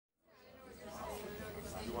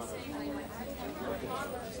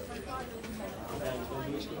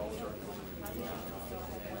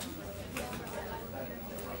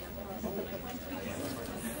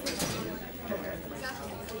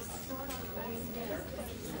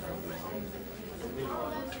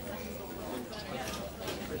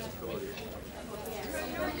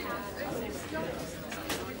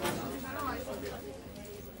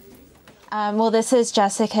Well, this is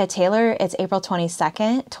Jessica Taylor. It's April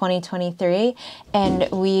 22nd, 2023, and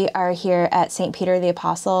we are here at St. Peter the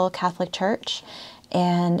Apostle Catholic Church.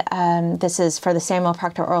 And this is for the Samuel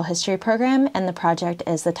Proctor Oral History Program, and the project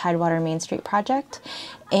is the Tidewater Main Street Project.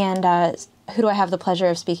 And who do I have the pleasure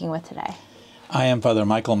of speaking with today? I am Father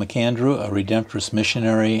Michael McAndrew, a Redemptorist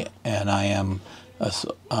missionary, and I am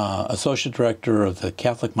Associate Director of the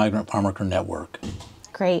Catholic Migrant Farmworker Network.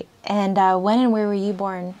 Great. And when and where were you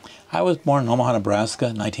born? I was born in Omaha, Nebraska,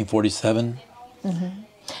 1947. Mm-hmm.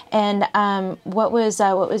 And what was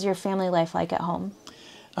your family life like at home?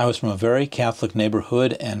 I was from a very Catholic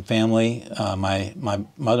neighborhood and family. My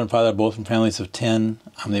mother and father are both from families of 10.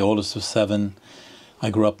 I'm the oldest of 7. I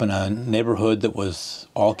grew up in a neighborhood that was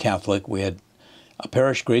all Catholic. We had a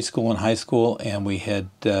parish grade school and high school, and we had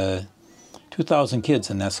 2,000 kids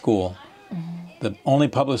in that school. Mm-hmm. The only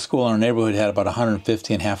public school in our neighborhood had about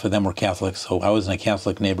 150, and half of them were Catholic, so I was in a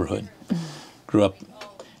Catholic neighborhood. Mm-hmm. Grew up,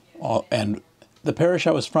 and the parish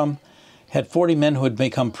I was from had 40 men who had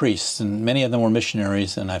become priests, and many of them were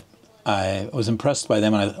missionaries, and I was impressed by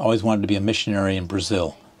them, and I always wanted to be a missionary in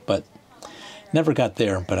Brazil, but never got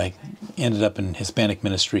there, but I ended up in Hispanic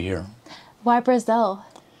ministry here. Why Brazil?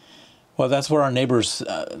 Well, that's where our neighbors,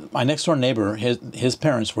 my next door neighbor, his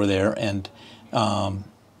parents were there, and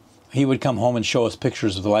he would come home and show us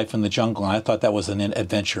pictures of the life in the jungle, and I thought that was an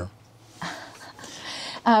adventure.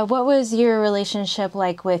 What was your relationship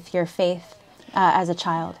like with your faith as a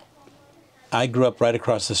child? I grew up right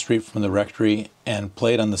across the street from the rectory and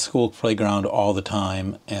played on the school playground all the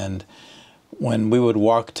time, and when we would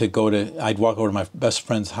I'd walk over to my best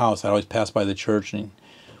friend's house. I'd always pass by the church, and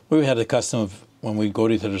we had the custom of, when we'd go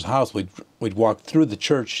to each other's house, we'd walk through the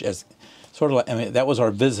church as sort of like, I mean, that was our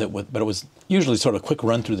visit, but it was usually sort of a quick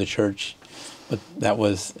run through the church. But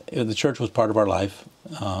the church was part of our life,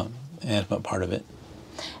 and part of it.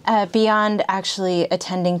 Beyond actually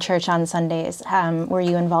attending church on Sundays, were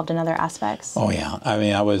you involved in other aspects? Oh yeah, I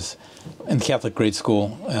mean, I was in Catholic grade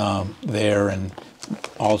school there, and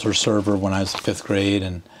altar server when I was 5th grade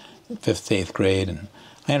and 5th to 8th grade, and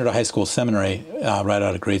I entered a high school seminary right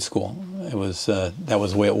out of grade school. It was that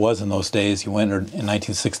was the way it was in those days. You entered in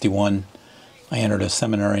 1961. I entered a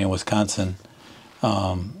seminary in Wisconsin,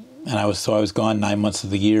 and I was gone 9 months of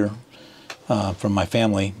the year from my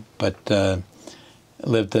family, but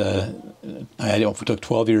lived. I took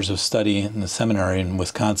 12 years of study in the seminary in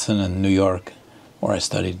Wisconsin and New York, where I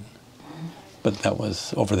studied. But that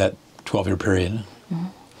was over that 12-year period. Mm-hmm.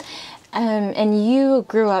 And you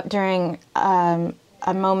grew up during a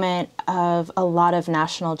moment of a lot of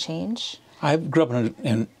national change. I grew up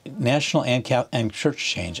in national and church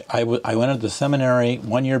change. I went to the seminary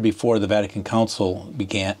 1 year before the Vatican Council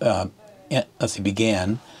began,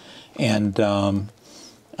 and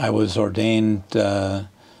I was ordained in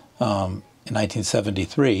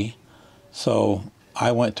 1973. So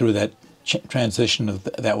I went through that transition of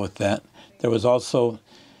that with that. There was also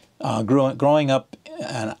growing up,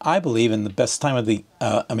 and I believe in the best time of the,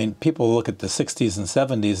 I mean, people look at the 60s and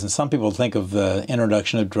 70s, and some people think of the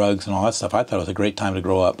introduction of drugs and all that stuff. I thought it was a great time to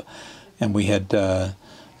grow up. And we had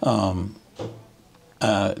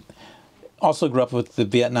also grew up with the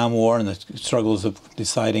Vietnam War and the struggles of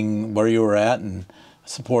deciding where you were at and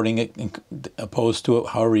supporting it and opposed to it,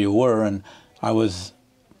 however you were. And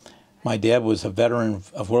my dad was a veteran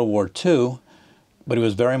of World War II, but he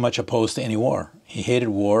was very much opposed to any war. He hated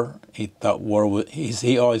war. He thought war was,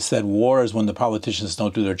 he always said war is when the politicians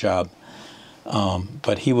don't do their job.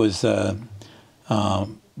 But he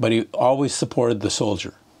always supported the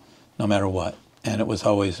soldier, no matter what. And it was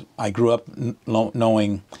always, I grew up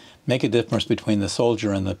knowing, make a difference between the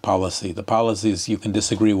soldier and the policy. The policies you can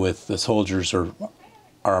disagree with, the soldiers are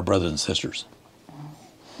our brothers and sisters.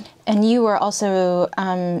 And you were also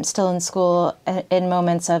still in school in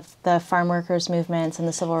moments of the farm workers movements and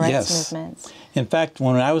the civil rights movements. In fact,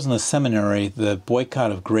 when I was in the seminary, the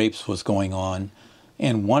boycott of grapes was going on.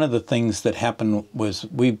 And one of the things that happened was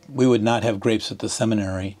we would not have grapes at the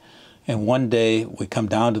seminary. And one day we come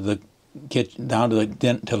down to the kitchen,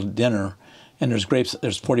 to dinner, and there's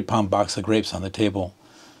 40-pound box of grapes on the table.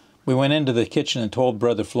 We went into the kitchen and told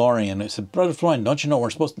Brother Florian. I said, "Brother Florian, don't you know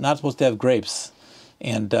we're not supposed to have grapes?"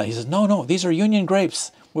 And he says, "No, these are union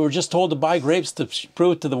grapes. We were just told to buy grapes to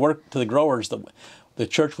prove to the growers that the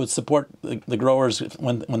church would support the growers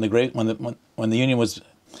when the union was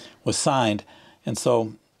signed." And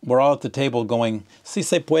so we're all at the table going, "Si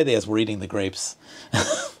se puede," as we're eating the grapes.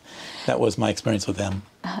 That was my experience with them.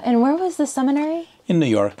 And where was the seminary? In New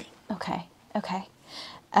York. Okay.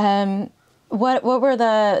 What were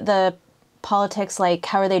the politics like?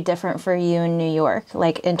 How are they different for you in New York,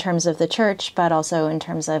 like in terms of the church, but also in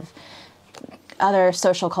terms of other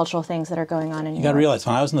social cultural things that are going on in New You got to York? realize,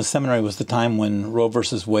 when I was in the seminary was the time when Roe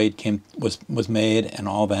versus Wade was made and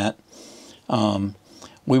all that.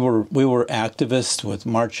 We were activists with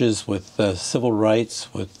marches, with civil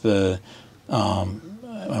rights, with we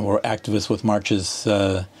were activists with marches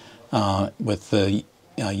with the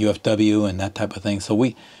UFW and that type of thing. So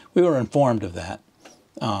we were informed of that.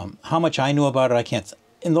 How much I knew about it, I can't.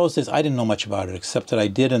 In those days, I didn't know much about it, except that I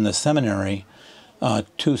did in the seminary.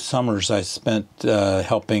 2 summers I spent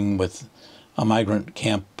helping with a migrant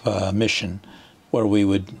camp mission, where we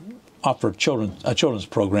would offer a children's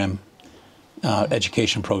program,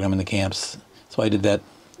 education program in the camps. So I did that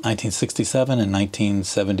 1967 and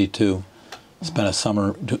 1972. Spent a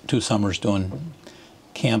summer, 2 summers doing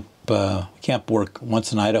camp work,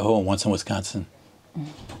 once in Idaho and once in Wisconsin.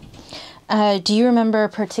 Do you remember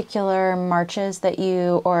particular marches that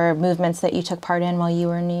you, or movements that you took part in while you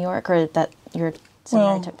were in New York, or that your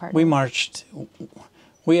seminary took part in? We marched.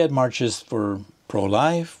 We had marches for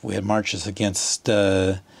pro-life. We had marches against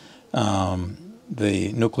the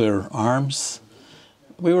nuclear arms.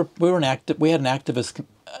 We had an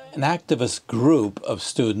activist group of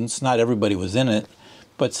students. Not everybody was in it,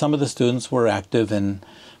 but some of the students were active in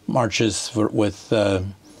marches for the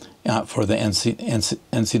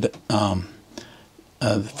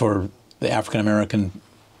for the African American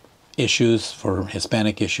issues, for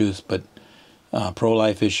Hispanic issues, but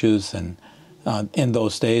pro-life issues, and in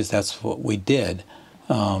those days, that's what we did.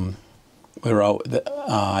 We were out.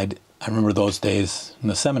 I remember those days in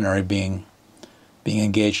the seminary being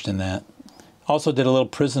engaged in that. Also did a little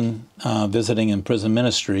prison visiting and prison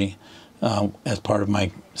ministry as part of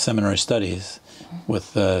my seminary studies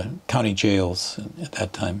with county jails at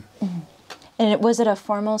that time. Mm-hmm. And was it a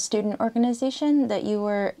formal student organization that you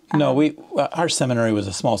were? No, our seminary was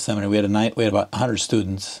a small seminary. We had about 100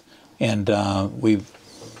 students, and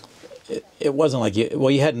it wasn't like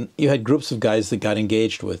you had groups of guys that got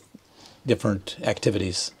engaged with different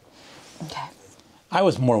activities. Okay. I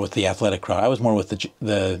was more with the athletic crowd. I was more with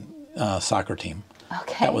the soccer team.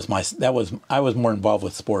 Okay. I was more involved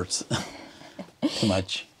with sports too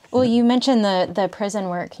much. Well, you mentioned the prison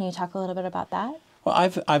work. Can you talk a little bit about that? Well,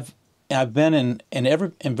 I've been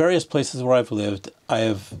in various places where I've lived. I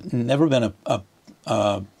have never been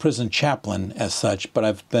a prison chaplain as such, but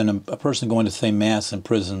I've been a person going to say mass in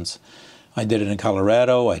prisons. I did it in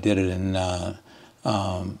Colorado. I did it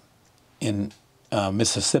in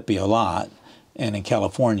Mississippi a lot, and in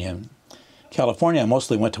California. California, I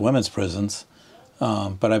mostly went to women's prisons,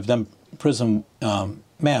 but I've done prison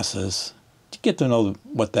masses to get to know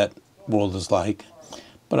what that world is like.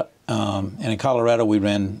 But and in Colorado, we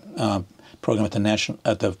ran a program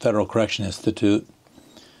at the Federal Correction Institute.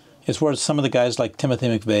 It's where some of the guys like Timothy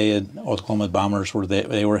McVeigh and Oklahoma Bombers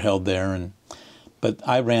they were held there, but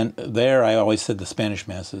I ran there. I always said the Spanish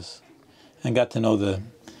masses, and got to know the.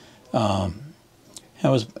 It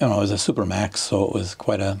was a supermax, so it was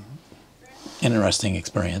quite a interesting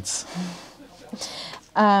experience.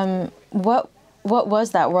 What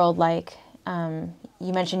was that world like?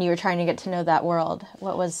 You mentioned you were trying to get to know that world.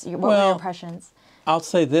 What were your impressions? I'll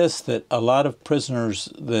say this: that a lot of prisoners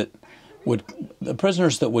that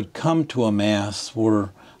would come to a mass were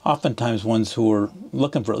oftentimes ones who were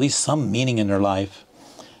looking for at least some meaning in their life,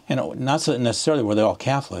 and not so necessarily were they all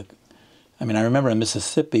Catholic. I mean, I remember in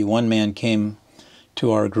Mississippi, one man came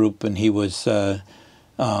to our group, and he was. It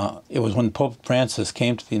was when Pope Francis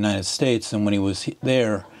came to the United States, and when he was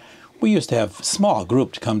there, we used to have a small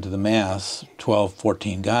group to come to the Mass, 12,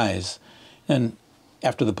 14 guys. And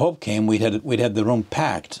after the Pope came, we'd had the room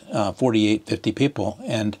packed, 48, 50 people.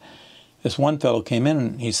 And this one fellow came in,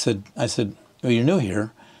 and I said, well, you're new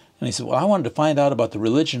here. And he said, well, I wanted to find out about the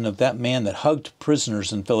religion of that man that hugged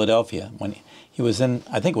prisoners in Philadelphia. When he was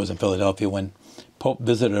I think it was in Philadelphia, when Pope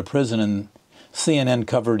visited a prison, and CNN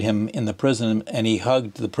covered him in the prison, and he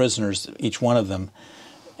hugged the prisoners, each one of them.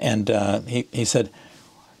 And he said,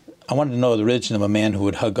 I wanted to know the religion of a man who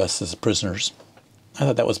would hug us as prisoners. I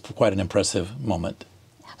thought that was quite an impressive moment.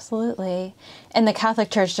 Absolutely. And the Catholic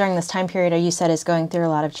Church during this time period, you said, is going through a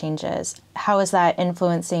lot of changes. How is that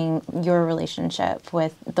influencing your relationship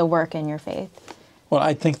with the work in your faith? Well,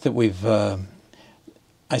 I think that we've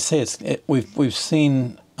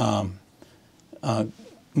seen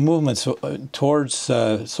movements towards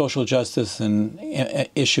social justice and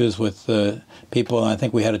issues with people. And I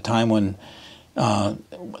think we had a time when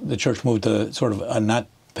the church moved to sort of not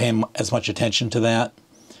paying as much attention to that.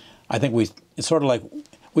 I think it's sort of like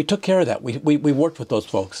we took care of that. We worked with those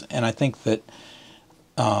folks, and I think that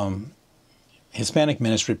Hispanic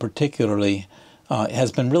ministry particularly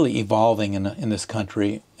has been really evolving in this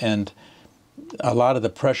country, and a lot of the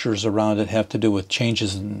pressures around it have to do with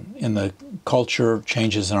changes in the culture,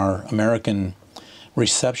 changes in our American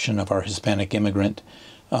reception of our Hispanic immigrant.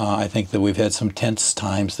 I think that we've had some tense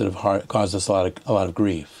times that have caused us a lot of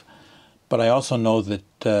grief. But I also know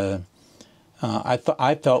that I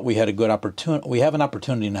felt we had a good opportunity. We have an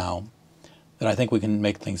opportunity now that I think we can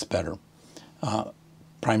make things better.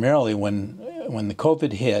 Primarily, when the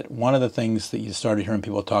COVID hit, one of the things that you started hearing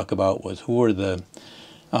people talk about was who are the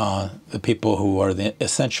people who are the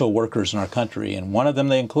essential workers in our country, and one of them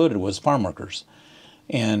they included was farm workers.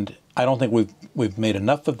 And I don't think we've made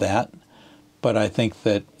enough of that, but I think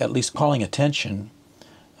that at least calling attention.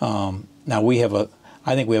 Now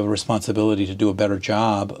I think we have a responsibility to do a better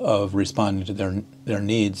job of responding to their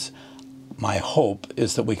needs. My hope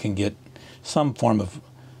is that we can get some form of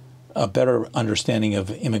a better understanding of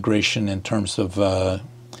immigration in terms of a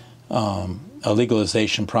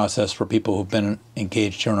legalization process for people who've been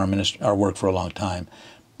engaged here in our work for a long time.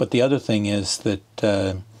 But the other thing is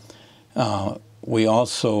that we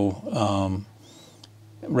also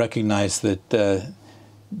recognize that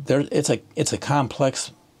it's a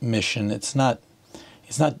complex mission. It's not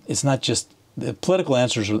just the political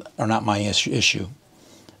answers are not my issue.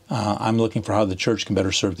 I'm looking for how the church can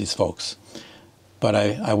better serve these folks. But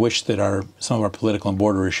I wish that some of our political and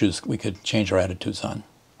border issues we could change our attitudes on.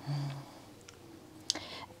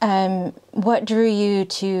 What drew you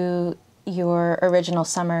to your original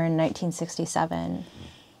summer in 1967?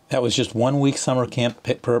 That was just 1 week summer camp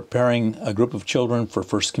preparing a group of children for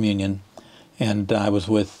First Communion. And I was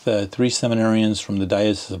with 3 seminarians from the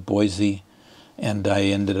Diocese of Boise. And I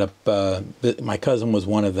ended up, my cousin was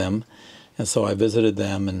one of them. And so I visited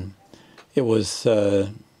them, and it was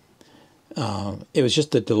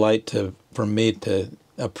just a delight for me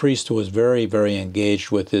a priest who was very, very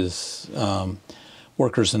engaged with his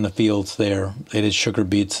workers in the fields there. They did sugar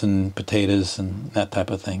beets and potatoes and that type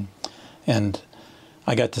of thing. And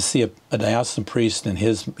I got to see a diocesan priest and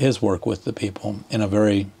his work with the people in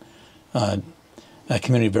a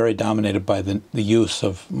community very dominated by the use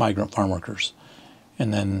of migrant farm workers.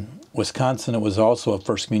 And then Wisconsin, it was also a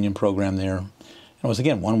First Communion program there. And it was,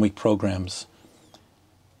 again, 1 week programs.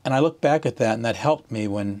 And I look back at that, and that helped me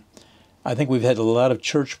when I think we've had a lot of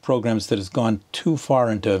church programs that has gone too far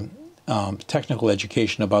into technical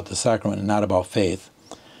education about the sacrament and not about faith.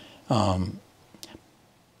 Pope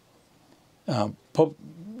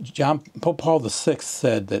Paul VI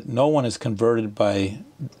said that no one is converted by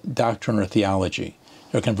doctrine or theology.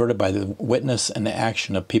 They're converted by the witness and the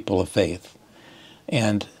action of people of faith.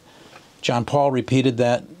 And John Paul repeated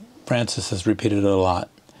that. Francis has repeated it a lot.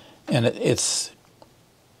 And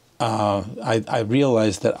I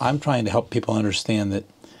realized that I'm trying to help people understand that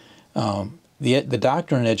the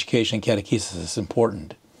doctrine and education and catechesis is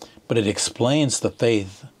important, but it explains the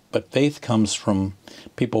faith. But faith comes from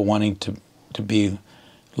people wanting to be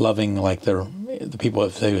loving like the people,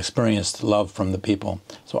 if they've experienced love from the people.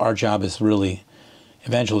 So our job is really,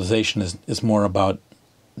 evangelization is more about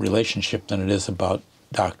relationship than it is about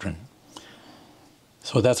doctrine.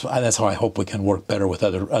 So that's how I hope we can work better with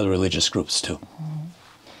other religious groups too.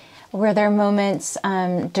 Were there moments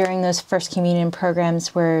during those First Communion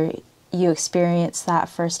programs where you experienced that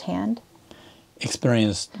firsthand?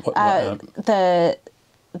 Experienced what?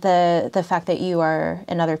 The fact that you are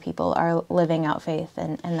and other people are living out faith,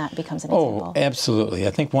 and that becomes an example. Oh, absolutely. I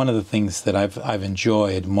think one of the things that I've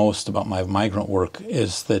enjoyed most about my migrant work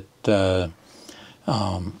is that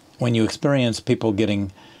when you experience people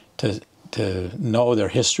getting to know their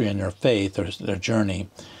history and their faith, their journey,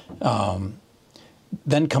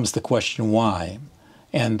 then comes the question why.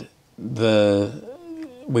 And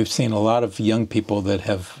we've seen a lot of young people that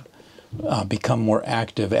have become more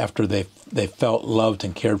active after they felt loved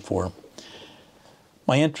and cared for.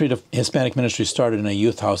 My entry to Hispanic ministry started in a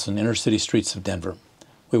youth house in inner city streets of Denver.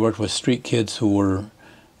 We worked with street kids who were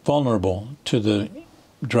vulnerable to the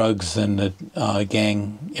drugs and the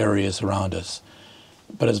gang areas around us.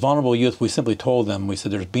 But as vulnerable youth, we simply told them, we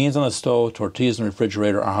said, there's beans on the stove, tortillas in the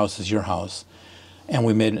refrigerator, our house is your house. And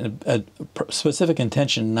we made a specific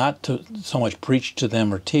intention not to so much preach to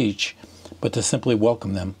them or teach, but to simply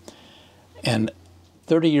welcome them. And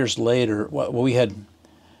 30 years later, we had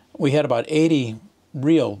about 80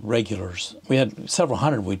 real regulars. We had several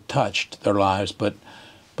hundred we touched their lives, but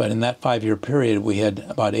in that 5-year period, we had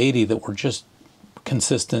about 80 that were just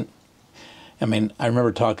consistent. I mean, I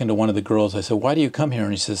remember talking to one of the girls. I said, "Why do you come here?"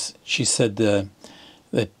 And she said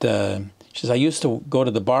I used to go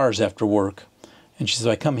to the bars after work, and she says,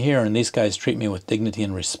 I come here and these guys treat me with dignity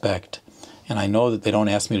and respect, and I know that they don't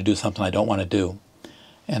ask me to do something I don't want to do.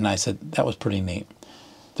 And I said, that was pretty neat.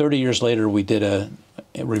 30 years later, we did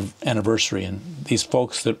anniversary, and these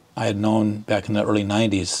folks that I had known back in the early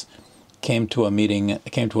 '90s came to a meeting,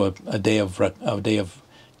 came to a day of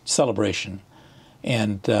celebration,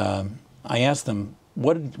 and I asked them,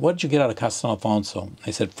 what did you get out of Casa San Alfonso?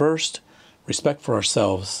 They said, first, respect for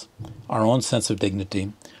ourselves, our own sense of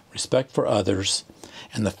dignity, respect for others,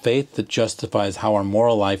 and the faith that justifies how our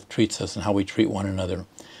moral life treats us and how we treat one another.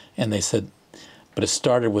 And they said, but it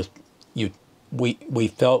started with you. We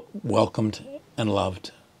felt welcomed and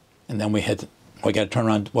loved, and then we got to turn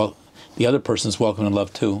around. Well, the other person's welcomed and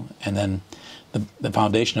loved too, and then the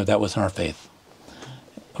foundation of that was in our faith.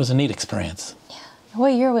 It was a neat experience. Yeah.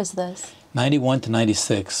 What year was this? 91 to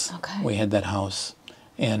 96. Okay. We had that house,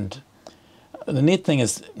 and the neat thing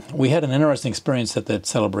is we had an interesting experience at that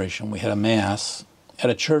celebration. We had a mass at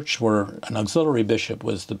a church where an auxiliary bishop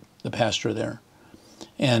was the pastor there,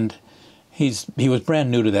 and he was brand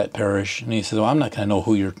new to that parish, and he said, "Well, I'm not going to know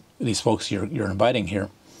who these folks you're inviting here."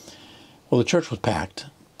 Well, the church was packed,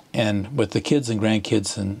 and with the kids and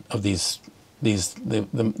grandkids and of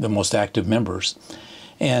the most active members,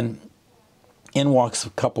 and in walks a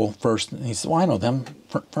couple first, and he said, "Well, I know them.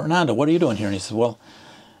 Fernando, what are you doing here?" And he said, "Well,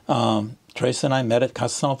 Teresa and I met at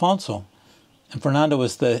Casa San Alfonso," and Fernando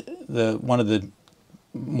was one of the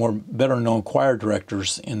more better known choir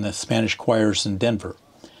directors in the Spanish choirs in Denver.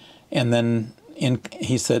 And then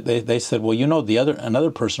he said, they said, "Well, you know another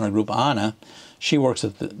person in our group, Ana, she works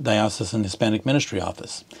at the Diocesan Hispanic Ministry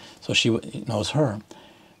Office, so she knows her."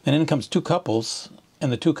 And in comes two couples, and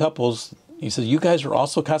the two couples, he said, "You guys are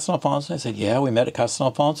also Casa San Alfonso?" I said, "Yeah, we met at Casa San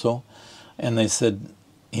Alfonso." And he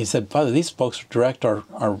said, "Father, these folks direct our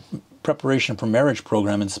preparation for marriage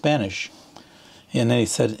program in Spanish." And then he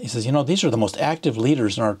says, "You know, these are the most active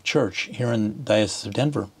leaders in our church here in the Diocese of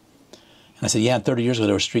Denver." And I said, "Yeah, 30 years ago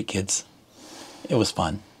they were street kids." It was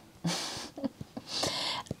fun.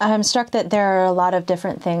 I'm struck that there are a lot of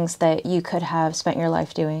different things that you could have spent your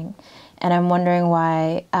life doing. And I'm wondering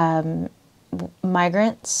why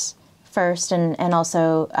migrants first and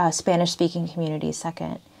also Spanish-speaking communities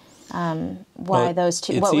second. Why those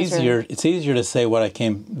two? It's easier to say why I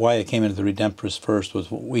came into the Redemptorists first was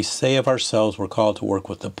what we say of ourselves. We're called to work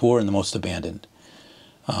with the poor and the most abandoned.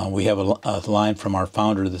 We have a line from our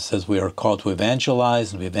founder that says we are called to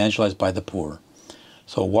evangelize and be evangelized by the poor.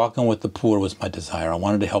 So walking with the poor was my desire. I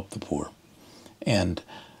wanted to help the poor. And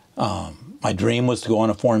my dream was to go on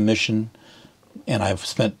a foreign mission. And I've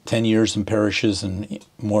spent 10 years in parishes and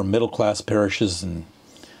more middle-class parishes, and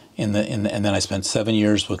then I spent 7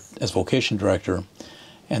 years as vocation director.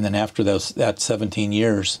 And then after that 17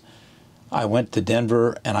 years, I went to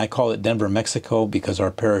Denver, and I call it Denver, Mexico, because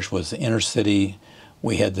our parish was inner city.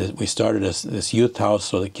 We started this youth house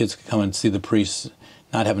so that kids could come and see the priests,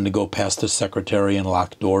 not having to go past the secretary and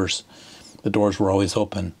locked doors. The doors were always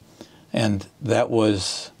open. And that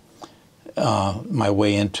was my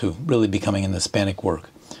way into really becoming in the Hispanic work.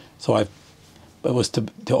 So it was to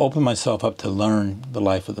open myself up to learn the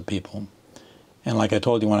life of the people. And like I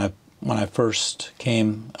told you, when I first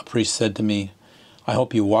came, a priest said to me, "I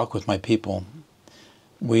hope you walk with my people."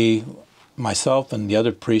 Myself and the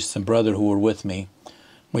other priests and brother who were with me,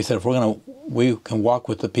 we said, if we can walk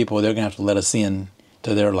with the people, they're going to have to let us in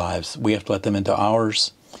to their lives. We have to let them into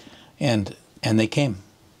ours. And they came.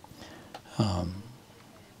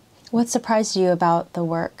 What surprised you about the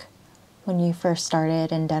work when you first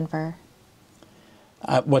started in Denver?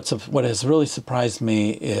 What has really surprised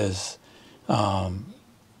me is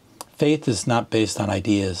faith is not based on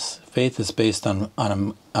ideas. Faith is based on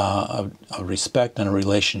a respect and a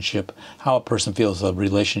relationship, how a person feels a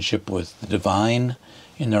relationship with the divine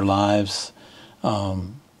in their lives.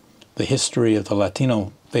 The history of the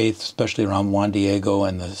Latino faith, especially around Juan Diego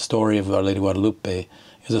and the story of Our Lady of Guadalupe,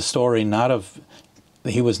 is a story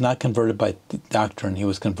he was not converted by doctrine. He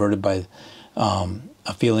was converted by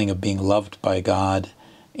a feeling of being loved by God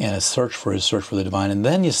and a search for the divine. And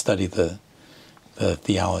then you study the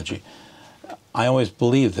theology. I always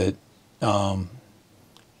believe that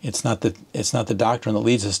it's not the doctrine that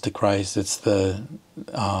leads us to Christ. It's the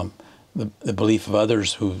belief of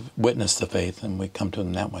others who've witnessed the faith, and we come to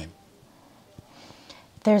them that way.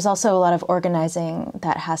 There's also a lot of organizing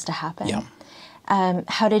that has to happen. Yeah.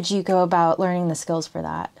 How did you go about learning the skills for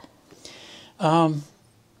that? I'm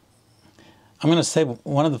going to say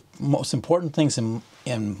one of the most important things in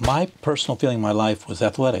my personal feeling in my life was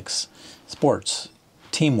athletics, sports,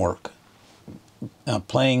 teamwork,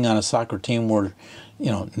 playing on a soccer team where,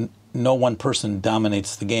 no one person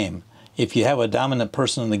dominates the game. If you have a dominant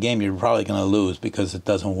person in the game, you're probably going to lose because it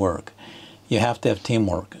doesn't work. You have to have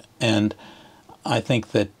teamwork. And I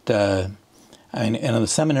think that I mean, and in the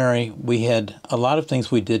seminary, we had a lot of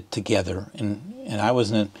things we did together. And I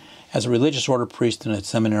was as a religious order priest in a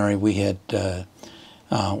seminary, we had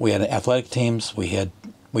athletic teams,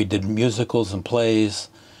 we did musicals and plays,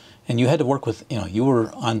 and you had to work with, if you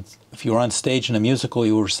were on stage in a musical,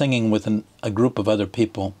 you were singing with a group of other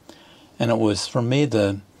people. And it was, for me,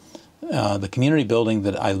 the community building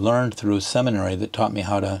that I learned through seminary that taught me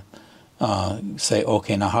how to say,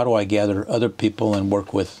 okay, now how do I gather other people and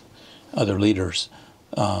work with other leaders?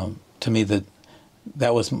 To me,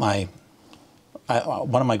 that was one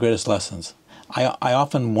of my greatest lessons. I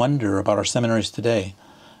often wonder about our seminaries today,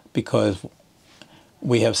 because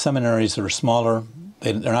we have seminaries that are smaller.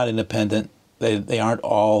 They're not independent. They aren't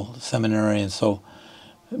all seminary, and so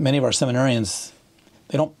many of our seminarians,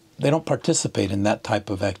 they don't participate in that type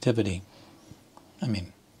of activity. I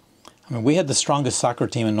mean, we had the strongest soccer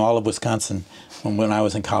team in all of Wisconsin when I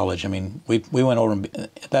was in college. I mean, we went over,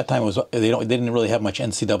 at that time they didn't really have much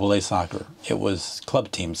NCAA soccer. It was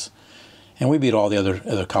club teams, and we beat all the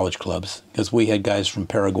other college clubs because we had guys from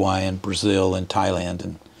Paraguay and Brazil and Thailand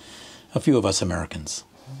and a few of us Americans.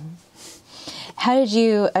 How did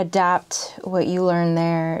you adapt what you learned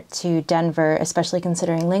there to Denver, especially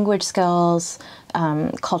considering language skills,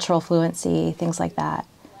 cultural fluency, things like that?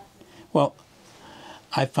 Well,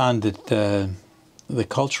 I found that the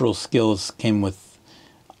cultural skills came with,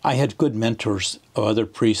 I had good mentors of other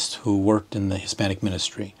priests who worked in the Hispanic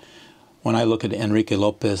ministry. When I look at Enrique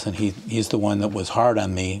Lopez, and he's the one that was hard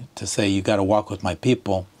on me to say, you got to walk with my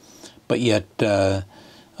people, but yet those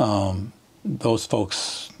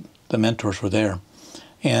folks, the mentors were there.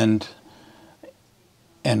 And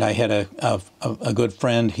I had a good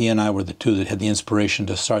friend. He and I were the two that had the inspiration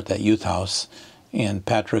to start that youth house. And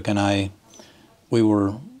Patrick and I, we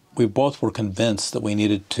both were convinced that we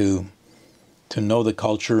needed to know the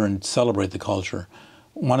culture and celebrate the culture.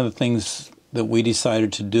 One of the things that we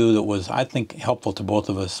decided to do that was, I think, helpful to both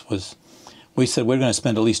of us was, we said we're going to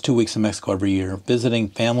spend at least 2 weeks in Mexico every year visiting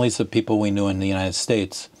families of people we knew in the United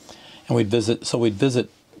States. And we'd visit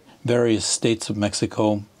various states of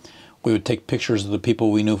Mexico. We would take pictures of the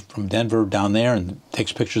people we knew from Denver down there and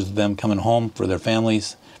take pictures of them coming home from their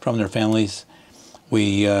families.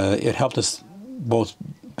 It helped us both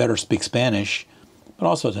better speak Spanish, but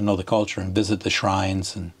also to know the culture and visit the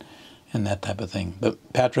shrines and that type of thing. But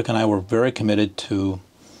Patrick and I were very committed to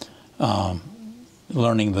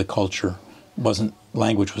learning the culture.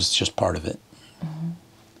 Language was just part of it.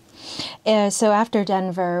 Mm-hmm. So after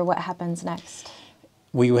Denver, what happens next?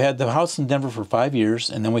 We had the house in Denver for 5 years,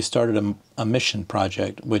 and then we started a mission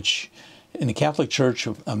project, which in the Catholic Church,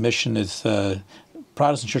 a mission is,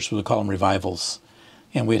 Protestant churches would call them revivals.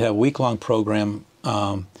 And we'd have a week-long program,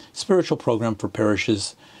 spiritual program for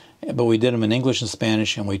parishes, but we did them in English and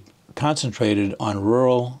Spanish, and we concentrated on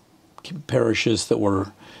rural parishes that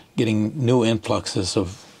were getting new influxes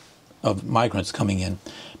of migrants coming in,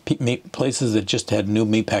 places that just had new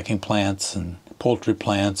meatpacking plants and poultry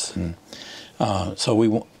plants, and so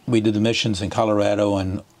we did the missions in Colorado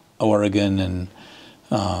and Oregon and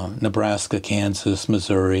Nebraska, Kansas,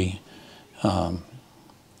 Missouri,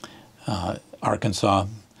 Arkansas.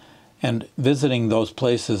 And visiting those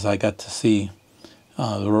places, I got to see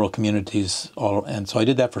the rural communities, and so I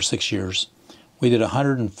did that for 6 years. We did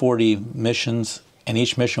 140 missions, and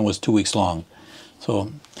each mission was 2 weeks long.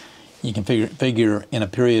 So you can figure in a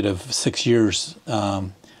period of 6 years,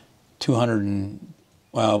 200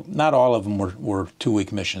 well, not all of them were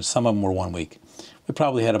 2-week missions. Some of them were 1 week. We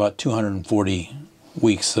probably had about 240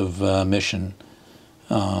 weeks of mission,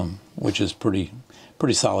 which is pretty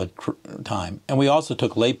solid time. And we also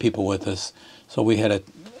took lay people with us. So we had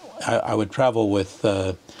I would travel with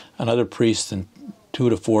another priest and 2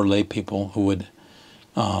 to 4 lay people who would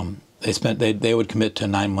they would commit to a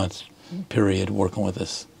 9-month period working with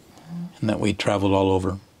us, and that we traveled all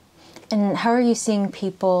over. And how are you seeing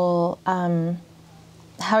people?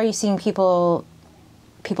 How are you seeing people's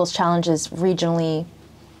challenges regionally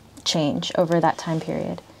change over that time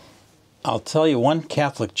period? I'll tell you one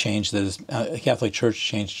Catholic change that is a Catholic Church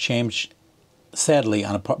changed sadly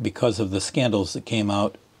because of the scandals that came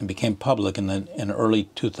out and became public in early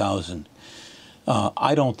 2000.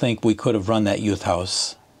 I don't think we could have run that youth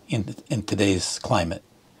house in today's climate.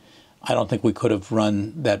 I don't think we could have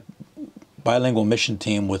run that bilingual mission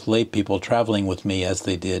team with lay people traveling with me as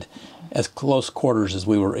they did, as close quarters as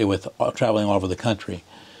we were with traveling all over the country.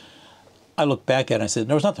 I look back at it and I said,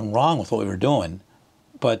 there was nothing wrong with what we were doing,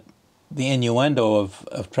 but the innuendo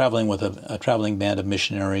of traveling with a traveling band of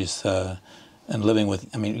missionaries and living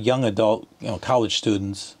with, young adult, college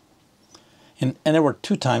students. And there were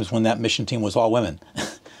 2 times when that mission team was all women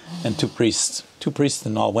and two priests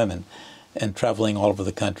and all women. and traveling all over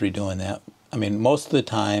the country doing that. I mean, most of the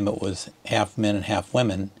time it was half men and half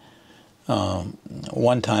women.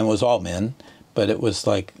 One time it was all men, but it was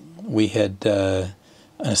like we had, in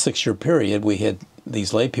a 6-year period, we had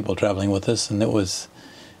these lay people traveling with us, and it was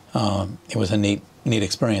a neat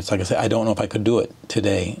experience. Like I said, I don't know if I could do it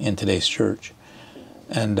today in today's church,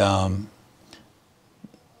 and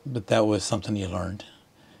but that was something you learned.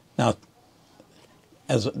 Now,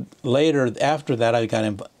 as later after that, I got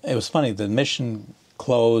in. It was funny. The mission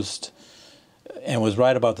closed, and it was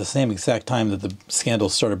right about the same exact time that the scandal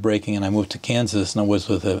started breaking. And I moved to Kansas, and I was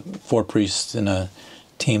with 4 priests in a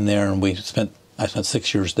team there, and I spent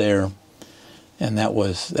 6 years there, and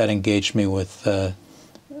that engaged me with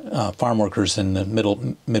farm workers in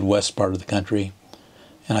the Midwest part of the country,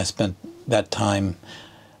 and I spent that time.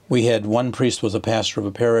 We had one priest was a pastor of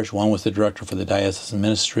a parish, one was the director for the diocesan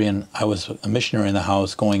ministry, and I was a missionary in the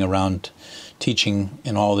house going around teaching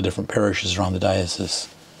in all the different parishes around the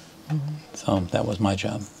diocese. Mm-hmm. So that was my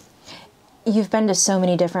job. You've been to so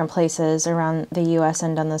many different places around the U.S.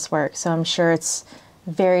 and done this work, so I'm sure it's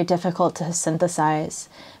very difficult to synthesize.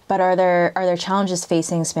 But are there challenges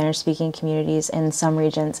facing Spanish-speaking communities in some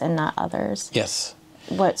regions and not others? Yes.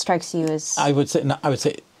 What strikes you as... I wouldn't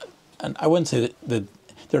say that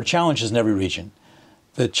there are challenges in every region.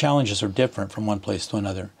 The challenges are different from one place to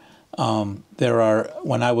another.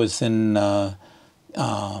 When I was in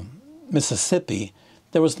Mississippi,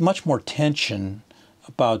 there was much more tension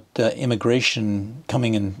about immigration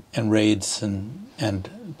coming in raids and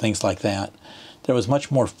things like that. There was much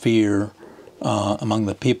more fear among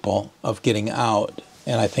the people of getting out,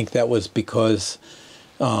 and I think that was because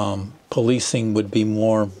policing would be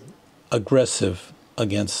more aggressive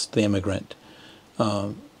against the immigrant.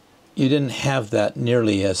 You didn't have that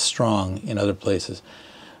nearly as strong in other places.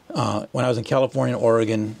 When I was in California and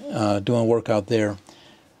Oregon doing work out there,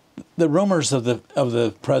 the rumors of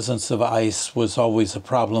the presence of ICE was always a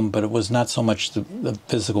problem, but it was not so much the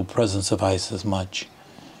physical presence of ICE as much.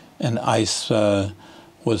 And ICE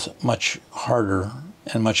was much harder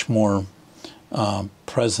and much more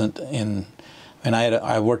present in. And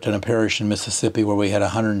I worked in a parish in Mississippi where we had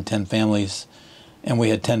 110 families, and we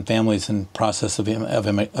had 10 families in process of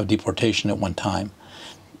deportation at one time.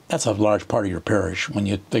 That's a large part of your parish when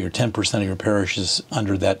you figure 10% of your parish is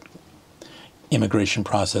under that immigration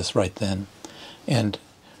process right then. And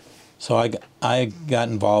so I got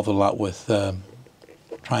involved a lot with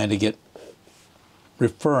trying to get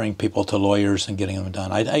referring people to lawyers and getting them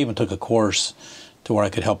done. I even took a course to where I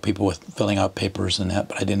could help people with filling out papers and that,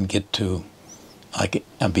 but I didn't get to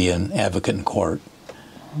be an advocate in court.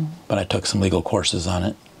 But I took some legal courses on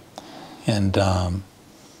it. And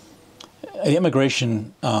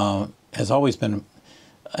immigration has always been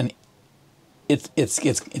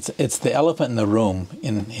it's the elephant in the room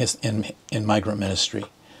in migrant ministry.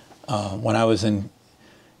 When I was in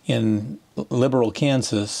liberal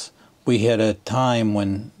Kansas, we had a time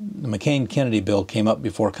when the McCain-Kennedy bill came up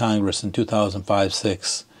before Congress in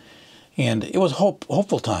 2005-06, and it was a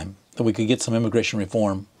hopeful time that we could get some immigration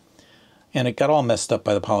reform. And it got all messed up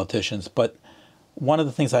by the politicians. But one of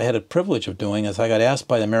the things I had a privilege of doing is I got asked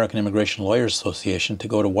by the American Immigration Lawyers Association to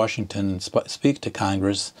go to Washington and speak to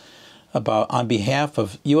Congress on behalf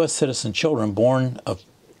of U.S. citizen children born of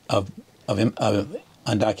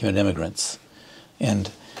undocumented immigrants. And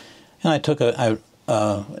I took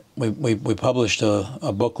we published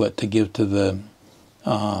a booklet to give to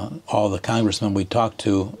all the congressmen we talked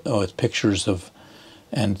to with pictures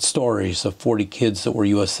and stories of 40 kids that were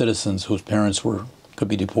U.S. citizens whose parents could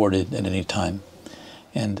be deported at any time.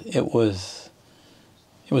 And it was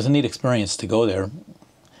a neat experience to go there.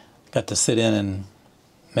 Got to sit in and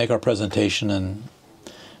make our presentation and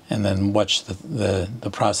then watch the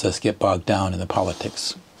process get bogged down in the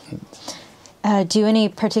politics. Do any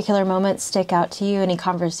particular moments stick out to you? Any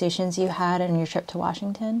conversations you had on your trip to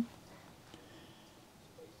Washington?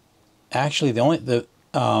 Actually, we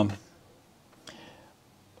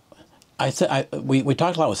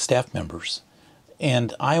talked a lot with staff members,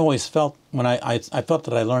 and I always felt when I felt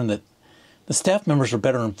that I learned that the staff members are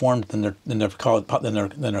better informed than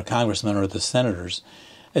their congressmen or the senators.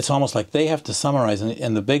 It's almost like they have to summarize,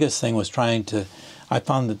 and the biggest thing was I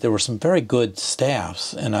found that there were some very good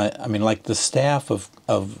staffs, and I mean like the staff of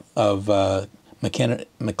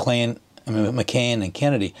McCain and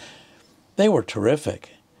Kennedy, they were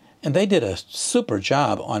terrific. And they did a super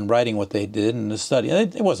job on writing what they did in the study.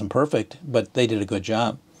 It wasn't perfect, but they did a good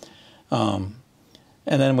job. And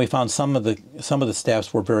then we found some of the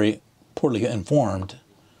staffs were very poorly informed.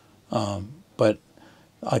 But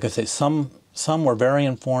like I say, some were very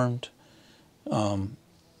informed. And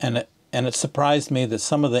and it surprised me that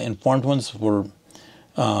some of the informed ones were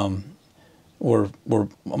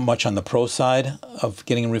much on the pro side of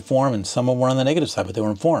getting reform, and some were on the negative side, but they were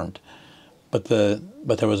informed. But there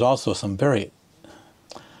was also some very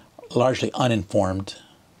largely uninformed,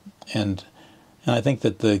 and I think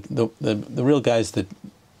that the real guys that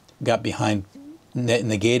got behind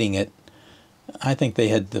negating it, I think they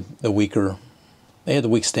had the weak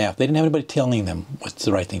staff. They didn't have anybody telling them what's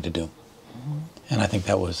the right thing to do. And I think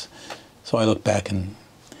that was, so I look back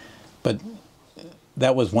but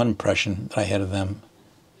that was one impression that I had of them.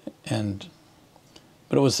 But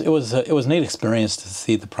it was a neat experience to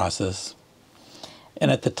see the process. And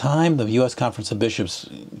at the time, the U.S. Conference of Bishops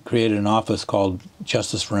created an office called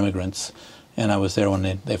Justice for Immigrants, and I was there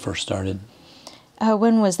when they first started.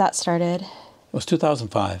 When was that started? It was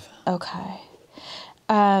 2005. Okay.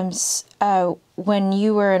 When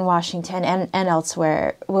you were in Washington and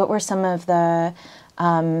elsewhere, what were some of the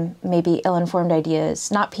maybe ill-informed ideas,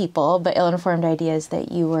 not people, but ill-informed ideas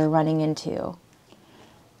that you were running into?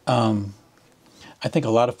 I think a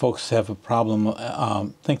lot of folks have a problem,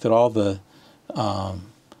 think that all the, about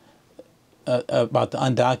the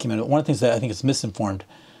undocumented, one of the things that I think is misinformed,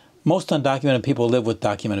 most undocumented people live with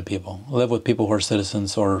documented people, live with people who are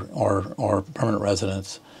citizens or permanent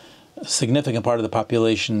residents. A significant part of the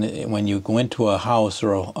population, when you go into a house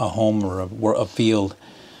or a home or a field,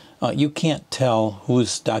 you can't tell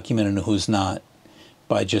who's documented and who's not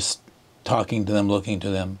by just talking to them, looking to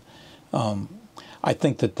them. I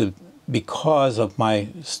think that because of my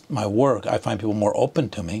work, I find people more open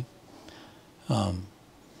to me.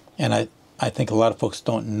 And I think a lot of folks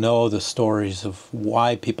don't know the stories of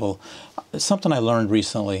why people, something I learned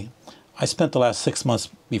recently. I spent the last 6 months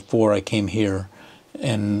before I came here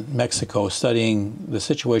in Mexico studying the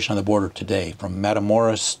situation on the border today, from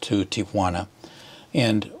Matamoros to Tijuana.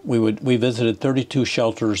 And we visited 32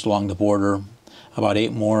 shelters along the border, about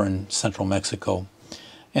 8 more in central Mexico.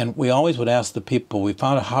 And we always would ask the people, we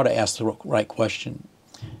found out how to ask the right question.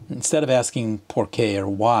 Instead of asking por qué or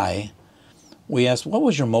why, we asked, what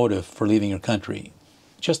was your motive for leaving your country?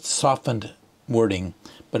 Just softened wording,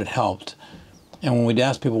 but it helped. And when we'd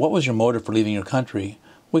ask people, what was your motive for leaving your country?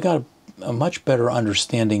 We got a much better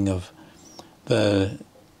understanding of the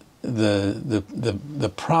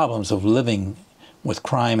problems of living with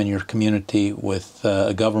crime in your community, with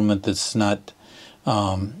a government that's not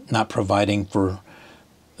providing for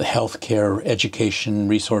health care, education,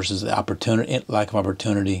 resources, opportunity, lack of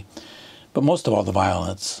opportunity, but most of all the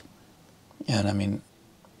violence. And I mean,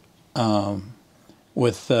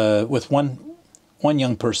 with one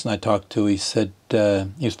young person I talked to, he said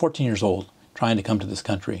he was 14 years old, trying to come to this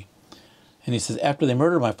country. And he says, after they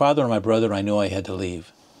murdered my father and my brother, I knew I had to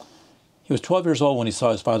leave. He was 12 years old when he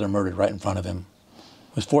saw his father murdered right in front of him.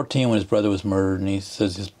 He was 14 when his brother was murdered, and he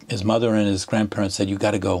says his mother and his grandparents said, you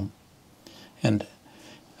got to go. And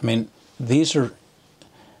I mean, these are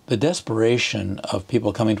the desperation of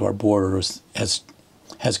people coming to our borders has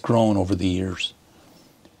grown over the years.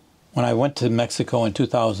 When I went to Mexico in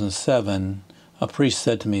 2007, a priest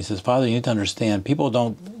said to me, he says, Father, you need to understand, people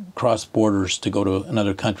don't cross borders to go to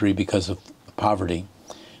another country because of poverty.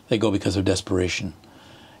 They go because of desperation.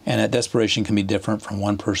 And that desperation can be different from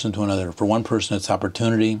one person to another. For one person, it's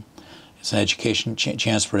opportunity. It's an education,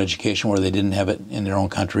 chance for education where they didn't have it in their own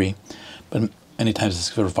country. But many times it's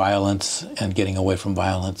for violence and getting away from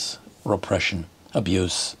violence, repression,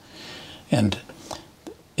 abuse. And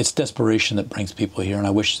it's desperation that brings people here. And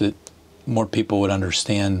I wish that more people would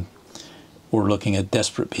understand we're looking at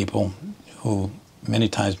desperate people who many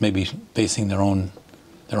times may be facing their own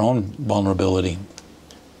vulnerability.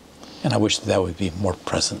 And I wish that would be more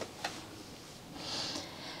present.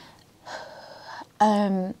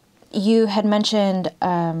 You had mentioned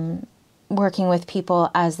working with people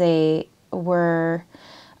as they were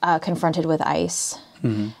confronted with ICE.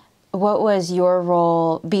 Mm-hmm. What was your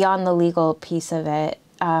role, beyond the legal piece of it,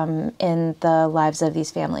 in the lives of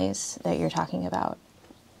these families that you're talking about?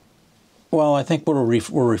 Well, I think we're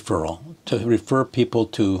referral, to refer people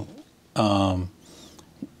to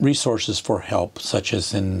resources for help, such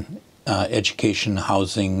as in education,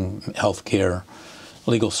 housing, healthcare,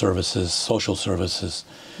 legal services, social services.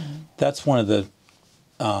 Mm-hmm. That's one of the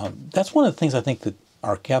things I think that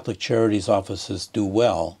our Catholic Charities offices do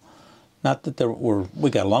well. Not that we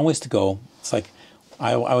got a long ways to go. It's like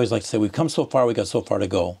I always like to say, we've come so far, we got so far to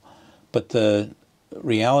go. But the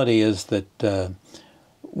reality is that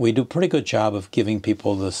we do a pretty good job of giving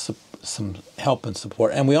people some help and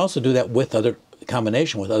support, and we also do that with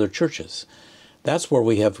combination with other churches. That's where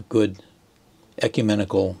we have good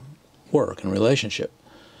ecumenical work and relationship.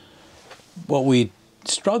 What we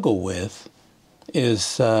struggle with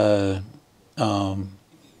is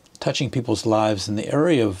touching people's lives in the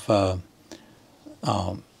area of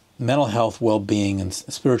mental health, well-being, and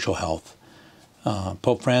spiritual health.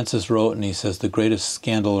 Pope Francis wrote, and he says, the greatest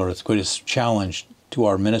scandal or its greatest challenge to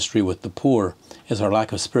our ministry with the poor is our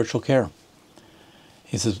lack of spiritual care.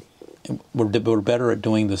 He says, we're better at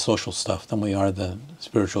doing the social stuff than we are the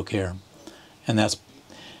spiritual care. And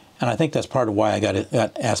I think that's part of why I got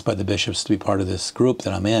asked by the bishops to be part of this group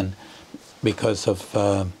that I'm in, because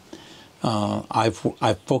of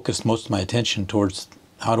I've focused most of my attention towards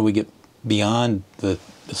how do we get beyond the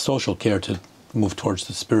social care to move towards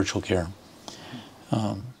the spiritual care.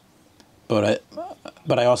 But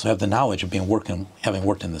I also have the knowledge of having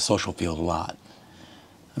worked in the social field a lot.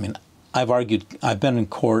 I mean, I've been in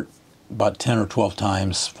court about 10 or 12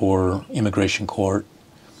 times for immigration court.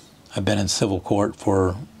 I've been in civil court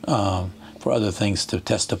for other things, to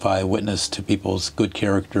testify, witness to people's good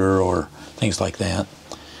character or things like that,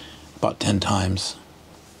 about 10 times.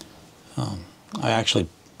 I actually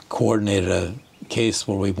coordinated a case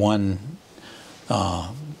where we won a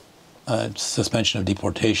suspension of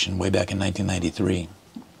deportation way back in 1993.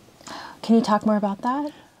 Can you talk more about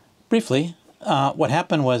that? Briefly, what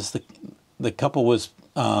happened was the couple was,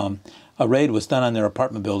 a raid was done on their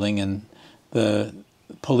apartment building, and the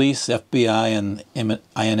police, FBI, and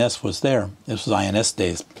INS was there. This was INS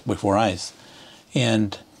days before ICE.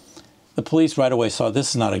 And the police right away saw this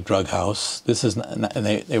is not a drug house. This is not, and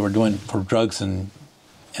they were doing for drugs and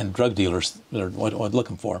drug dealers that are what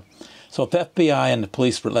looking for. So if FBI and the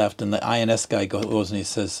police were left, and the INS guy goes and he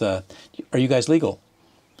says, are you guys legal?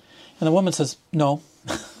 And the woman says, no.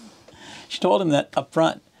 She told him that up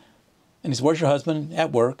front. And he said, where's your husband?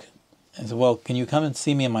 At work. And he said, well, can you come and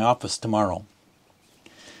see me in my office tomorrow?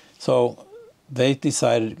 So they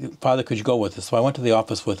decided, Father, could you go with us? So I went to the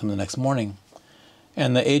office with him the next morning.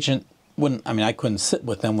 And the agent wouldn't, I mean, I couldn't sit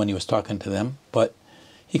with them when he was talking to them, but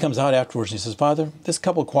he comes out afterwards and he says, Father, this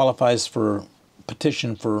couple qualifies for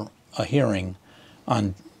petition for a hearing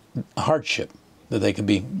on hardship, that they could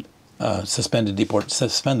be suspend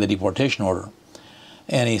the deportation order.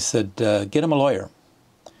 And he said, get him a lawyer.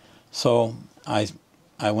 So I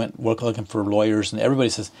went looking for lawyers, and everybody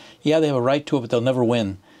says, yeah, they have a right to it, but they'll never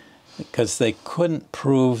win, because they couldn't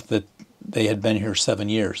prove that they had been here 7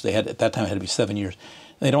 years. They had, at that time, it had to be 7 years.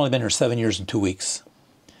 They'd only been here 7 years and 2 weeks.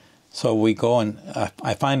 So we go, and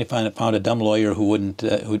I finally found a dumb lawyer who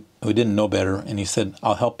didn't know better, and he said,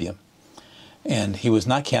 I'll help you. And he was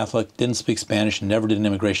not Catholic, didn't speak Spanish, and never did an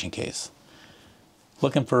immigration case.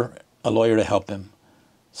 Looking for a lawyer to help him.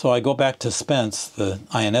 So I go back to Spence, the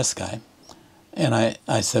INS guy, and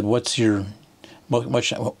I said, how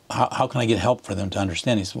can I get help for them to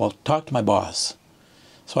understand? He said, well, talk to my boss.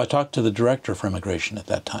 So I talked to the director for immigration at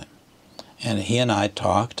that time. And he and I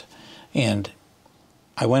talked, and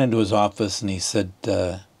I went into his office, and he said,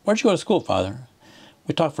 where'd you go to school, Father?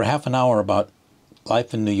 We talked for half an hour about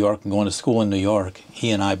life in New York and going to school in New York.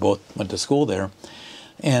 He and I both went to school there.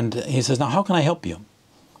 And he says, now, how can I help you?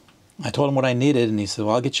 I told him what I needed, and he said,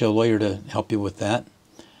 well, I'll get you a lawyer to help you with that.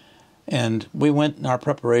 And we went in our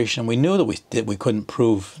preparation. We knew that we couldn't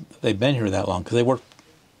prove they'd been here that long, because they worked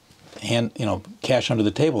cash under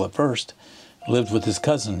the table at first, lived with his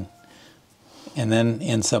cousin, and then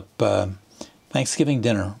ends up Thanksgiving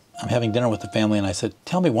dinner. I'm having dinner with the family, and I said,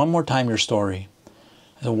 tell me one more time your story.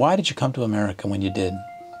 I said, why did you come to America when you did?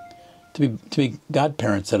 To be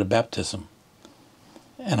godparents at a baptism.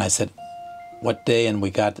 And I said, what day? And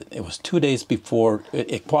it was 2 days before,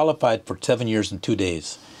 it qualified for 7 years and 2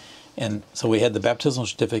 days. And so we had the baptismal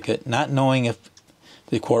certificate, not knowing if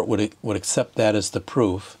the court would accept that as the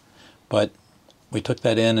proof, but we took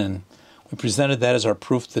that in and we presented that as our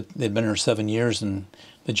proof that they'd been here 7 years. And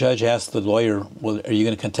the judge asked the lawyer, well, are you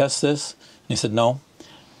going to contest this? And he said, no.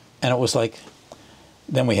 And it was like,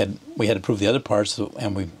 then we had to prove the other parts,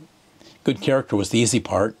 and good character was the easy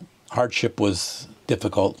part. Hardship was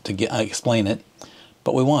difficult to explain it,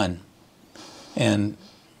 but we won. And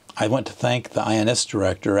I went to thank the INS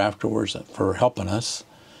director afterwards for helping us,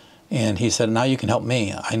 and he said, now you can help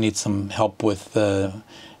me. I need some help with the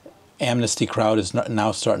amnesty crowd is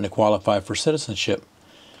now starting to qualify for citizenship,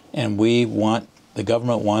 and the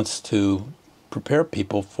government wants to prepare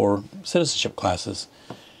people for citizenship classes.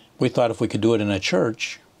 We thought if we could do it in a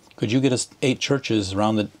church, could you get us 8 churches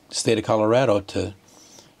around the state of Colorado to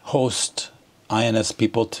host INS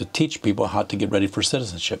people to teach people how to get ready for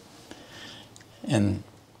citizenship? And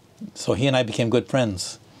so he and I became good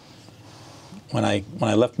friends. When I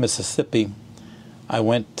left Mississippi, I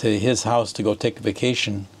went to his house to go take a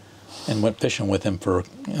vacation and went fishing with him for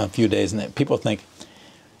a few days. And people think,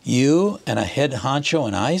 you and a head honcho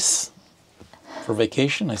in ICE? for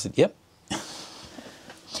vacation? I said, yep.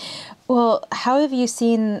 Well, how have you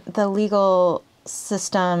seen the legal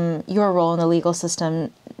system, your role in the legal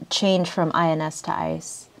system, change from INS to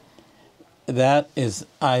ICE? That is,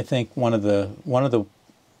 I think, one of the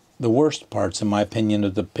worst parts, in my opinion,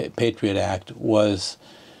 of the Patriot Act was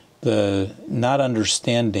the not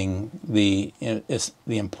understanding the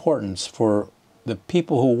importance for the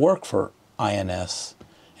people who work for INS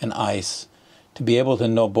and ICE to be able to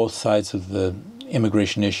know both sides of the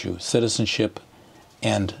immigration issue, citizenship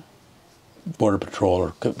and border patrol or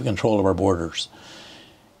control of our borders.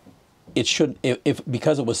 It should, if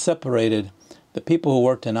because it was separated, the people who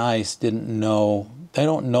worked in ICE didn't know, they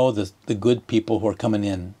don't know the good people who are coming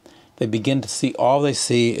in. They begin to see, all they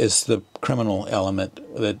see is the criminal element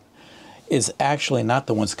that is actually not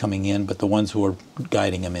the ones coming in, but the ones who are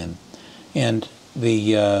guiding them in. And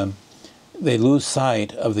they lose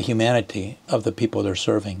sight of the humanity of the people they're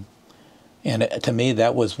serving. And to me,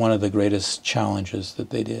 that was one of the greatest challenges that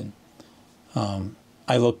they did.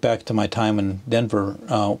 I look back to my time in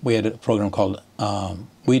Denver. We had a program called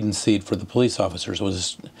Weed and Seed for the police officers. It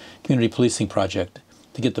was a community policing project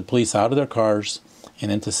to get the police out of their cars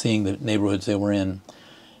and into seeing the neighborhoods they were in.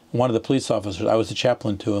 One of the police officers, I was a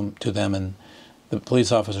chaplain to them, and the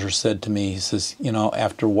police officer said to me, he says, you know,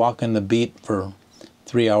 after walking the beat for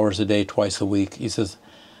 3 hours a day, twice a week, he says,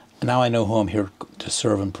 now I know who I'm here to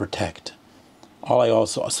serve and protect. All I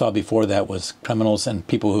also saw before that was criminals and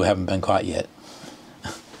people who haven't been caught yet.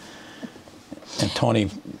 And Tony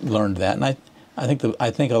learned that. And I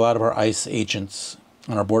think a lot of our ICE agents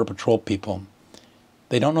and our Border Patrol people,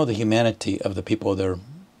 they don't know the humanity of the people they're,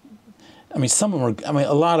 I mean, some of them are, I mean,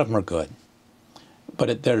 a lot of them are good.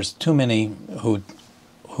 But there's too many who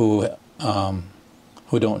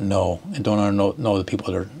don't know and don't know the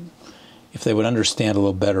people that are, if they would understand a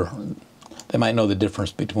little better, they might know the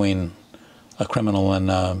difference between a criminal and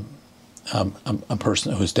a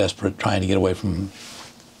person who's desperate, trying to get away from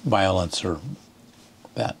violence or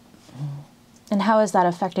that. And how has that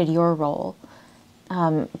affected your role,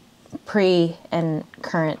 pre and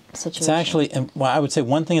current situation? It's actually, well, I would say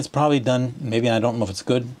one thing it's probably done, maybe I don't know if it's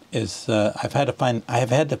good, is I have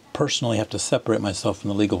had to personally have to separate myself from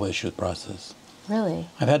the legal issue process. Really?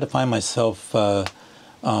 I've had to find myself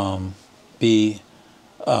be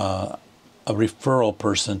a referral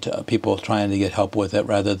person to people trying to get help with it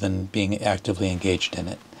rather than being actively engaged in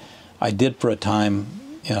it. I did for a time,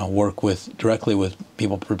 you know, work directly with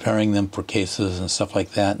people, preparing them for cases and stuff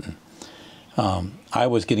like that. And I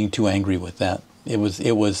was getting too angry with that. It was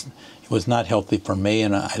not healthy for me,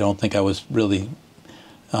 and I don't think I was really.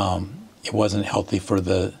 It wasn't healthy for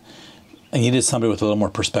I needed somebody with a little more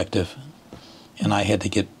perspective, and I had to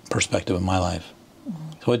get perspective in my life.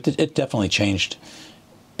 So it definitely changed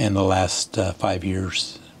in the last 5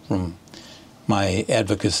 years. From my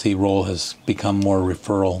advocacy role has become more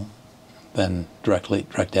referral than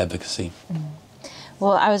direct advocacy.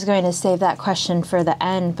 Well, I was going to save that question for the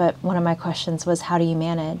end, but one of my questions was, how do you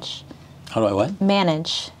manage? How do I what?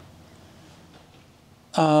 Manage.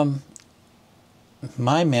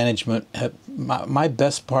 My management, my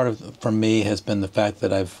best part for me has been the fact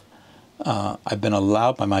that I've been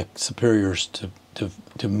allowed by my superiors to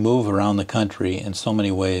move around the country in so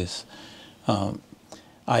many ways.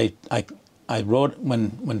 I wrote,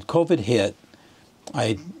 when COVID hit,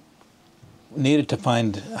 I needed to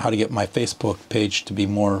find how to get my Facebook page to be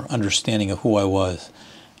more understanding of who I was.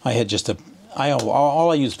 I had just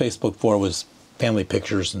all I used Facebook for was family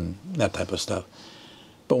pictures and that type of stuff.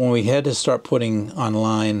 But when we had to start putting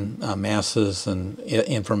online masses and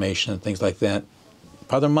information and things like that,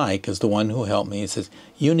 Father Mike is the one who helped me. He says,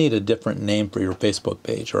 you need a different name for your Facebook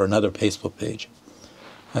page or another Facebook page.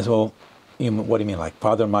 I said, well, what do you mean, like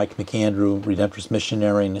Father Mike McAndrew, Redemptorist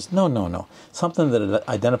Missionary? And he said, no. Something that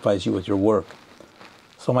identifies you with your work.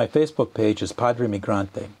 So my Facebook page is Padre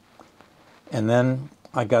Migrante. And then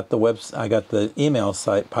I got the email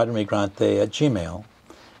site, padremigrante@gmail.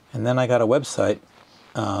 And then I got a website,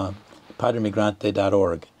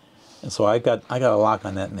 padremigrante.org. And so I got a lock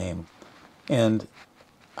on that name. And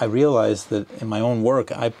I realized that in my own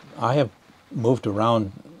work, I have moved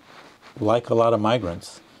around like a lot of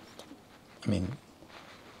migrants. I mean,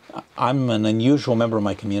 I'm an unusual member of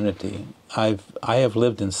my community. I have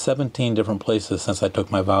lived in 17 different places since I took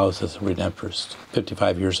my vows as a Redemptorist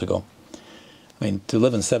 55 years ago. I mean, to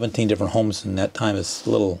live in 17 different homes in that time is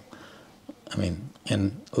little. I mean,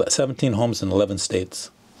 in 17 homes in 11 states.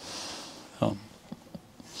 So.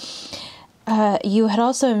 You had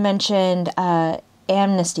also mentioned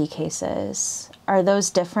amnesty cases. Are those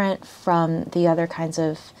different from the other kinds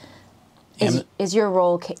of Is your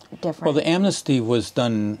role different? Well, the amnesty was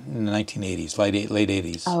done in the 1980s, late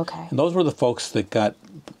 80s. Oh, okay. And those were the folks that got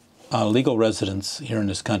legal residence here in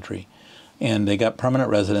this country. And they got permanent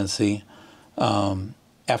residency.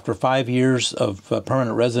 After 5 years of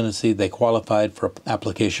permanent residency, they qualified for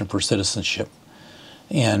application for citizenship.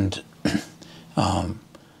 And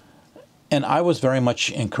I was very much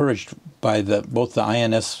encouraged by both the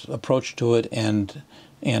INS approach to it and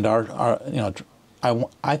our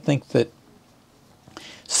I think that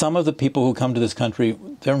some of the people who come to this country,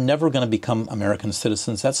 they're never going to become American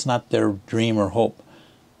citizens. That's not their dream or hope.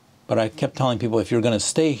 But I kept telling people, if you're going to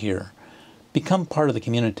stay here, become part of the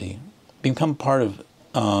community. Become part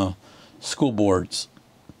of school boards.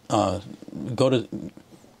 Go to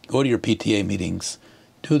your PTA meetings.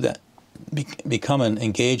 Do that. Become an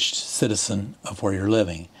engaged citizen of where you're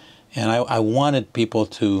living. And I wanted people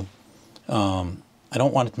to, I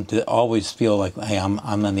don't want them to always feel like, hey, I'm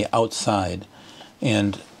on the outside.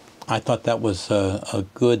 And I thought that was a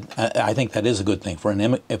good, I think that is a good thing.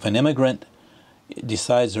 If an immigrant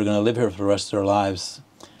decides they're going to live here for the rest of their lives,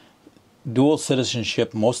 dual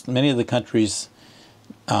citizenship, many of the countries,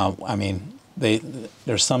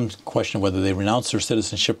 there's some question whether they renounce their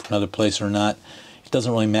citizenship for another place or not. It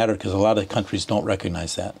doesn't really matter because a lot of countries don't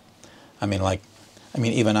recognize that.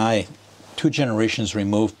 Even I, 2 generations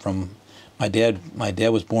removed from my dad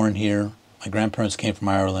was born here. My grandparents came from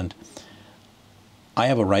Ireland. I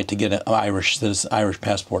have a right to get an Irish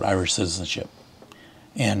passport, Irish citizenship,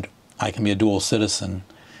 and I can be a dual citizen.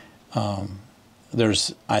 I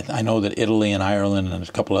know that Italy and Ireland and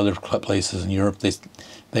a couple other places in Europe,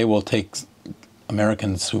 they will take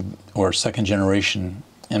Americans who are second generation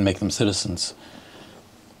and make them citizens.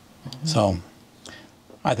 Mm-hmm. So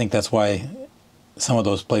I think that's why some of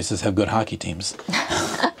those places have good hockey teams.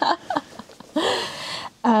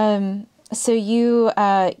 So you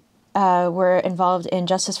were involved in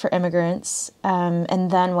Justice for Immigrants, and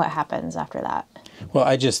then what happens after that?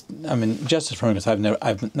 Well, Justice for Immigrants,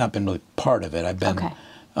 I've not been really part of it. I've been, okay.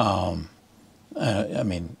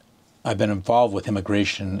 I've been involved with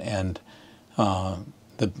immigration, and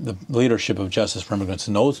the leadership of Justice for Immigrants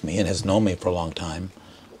knows me and has known me for a long time.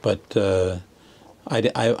 But this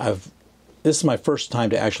is my first time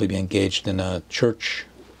to actually be engaged in a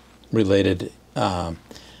church-related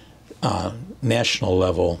national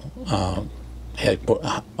level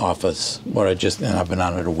office where I've been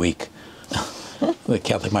on it a week. The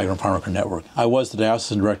Catholic Migrant Farmworker Network. I was the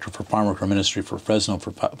diocesan director for farmworker ministry for Fresno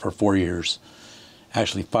for 4 years.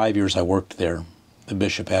 Actually, 5 years I worked there. The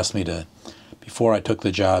bishop asked me to, before I took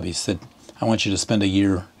the job, he said, I want you to spend a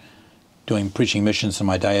year doing preaching missions in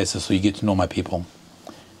my diocese so you get to know my people.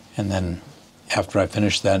 And then after I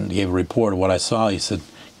finished that and gave a report of what I saw, he said,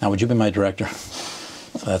 now would you be my director?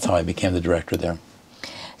 So that's how I became the director there.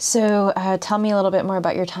 So tell me a little bit more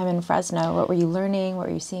about your time in Fresno. What were you learning? What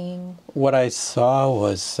were you seeing? What I saw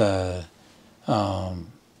was a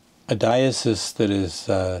diocese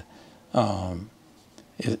that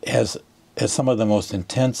has some of the most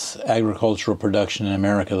intense agricultural production in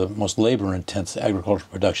America, the most labor-intense agricultural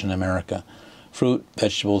production in America. Fruit,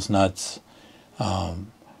 vegetables, nuts.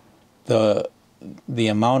 The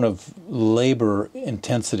amount of labor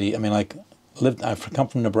intensity. I've come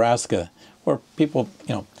from Nebraska, where people,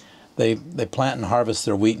 they plant and harvest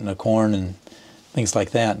their wheat and the corn and things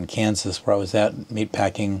like that. In Kansas, where I was at, meat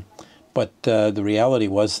packing. But the reality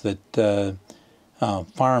was that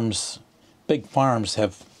big farms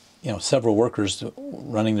have, several workers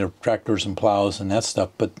running their tractors and plows and that stuff,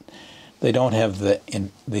 but they don't have the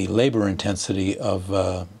labor intensity of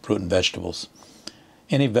fruit and vegetables.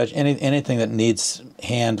 Anything that needs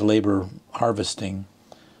hand labor harvesting.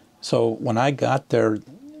 So when I got there,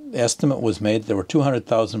 the estimate was made there were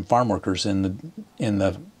 200,000 farm workers in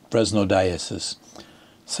the Fresno diocese,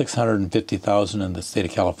 650,000 in the state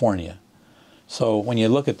of California. So when you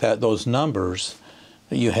look at those numbers,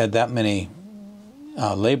 you had that many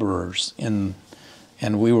laborers and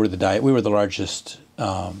we were the largest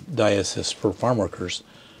diocese for farm workers,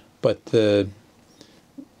 but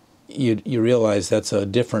you realize that's a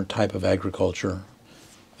different type of agriculture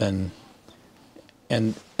than.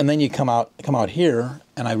 And then you come out here,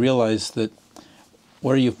 and I realized that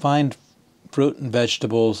where you find fruit and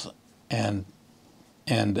vegetables and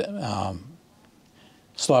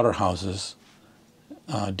slaughterhouses,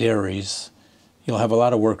 dairies, you'll have a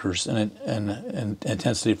lot of workers and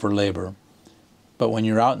intensity for labor. But when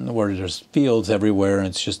you're out where there's fields everywhere, and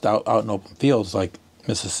it's just out in open fields like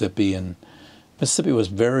Mississippi, and Mississippi was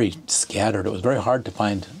very scattered. It was very hard to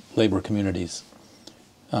find labor communities.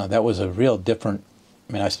 That was a real different.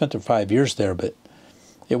 I spent 5 years there, but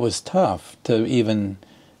it was tough to even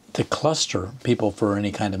to cluster people for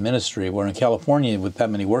any kind of ministry. Where in California, with that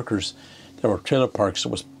many workers, there were trailer parks that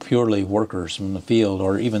was purely workers from the field,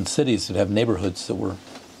 or even cities that have neighborhoods that were,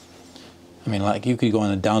 I mean, like you could go in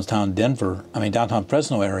the downtown downtown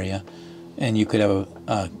Fresno area, and you could have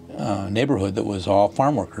a neighborhood that was all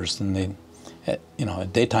farm workers, and they, at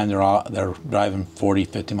daytime they're driving 40,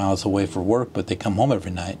 50 miles away for work, but they come home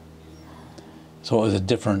every night. So it was a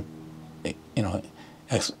different,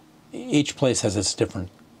 each place has its different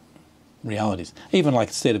realities. Even like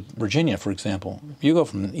the state of Virginia, for example, if you go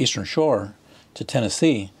from the Eastern Shore to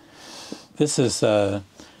Tennessee, this is a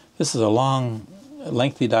long,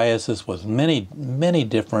 lengthy diocese with many, many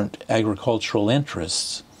different agricultural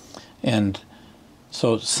interests, and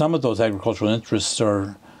so some of those agricultural interests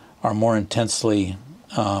are more intensely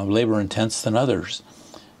labor intense than others.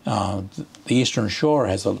 The Eastern Shore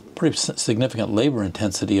has a pretty significant labor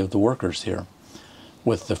intensity of the workers here,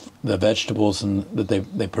 with the vegetables that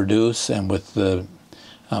they produce, and with the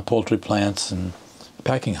poultry plants and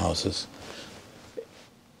packing houses.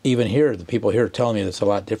 Even here, the people here are telling me it's a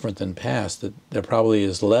lot different than past, that there probably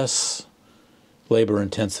is less labor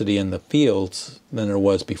intensity in the fields than there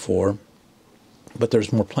was before, but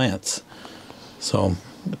there's more plants. So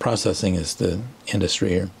the processing is the industry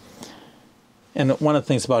here. And one of the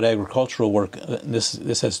things about agricultural work,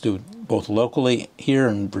 this has to do both locally here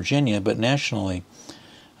in Virginia, but nationally.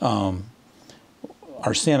 Our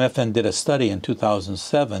CMFN did a study in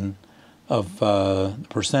 2007 of the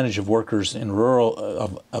percentage of workers in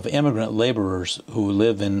of immigrant laborers who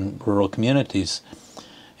live in rural communities.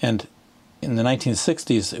 And in the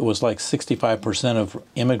 1960s, it was like 65% of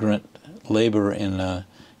immigrant labor in a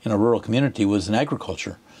rural community was in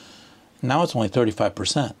agriculture. Now it's only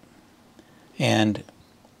 35%. And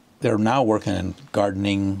they're now working in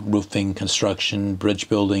gardening, roofing, construction, bridge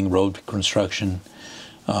building, road construction,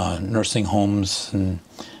 nursing homes and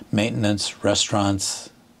maintenance, restaurants,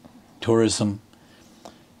 tourism.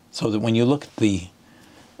 So that when you look at the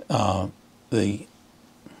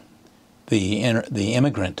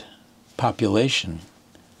immigrant population,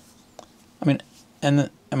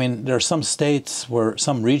 there are some states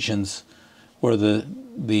some regions where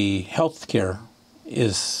the health care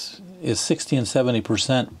is 60 and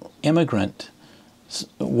 70% immigrant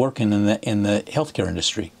working in the healthcare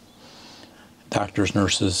industry. Doctors,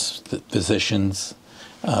 nurses, physicians,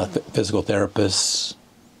 physical therapists,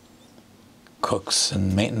 cooks,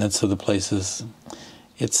 and maintenance of the places.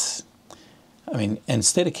 In the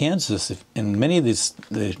state of Kansas, in many of these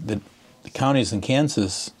the counties in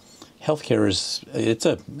Kansas, healthcare it's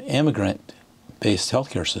an immigrant-based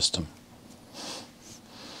healthcare system,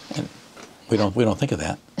 and we don't think of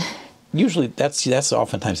that. Usually, that's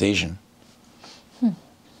oftentimes Asian.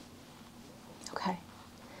 Okay.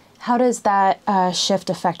 How does that shift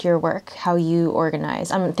affect your work, how you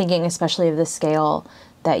organize? I'm thinking especially of the scale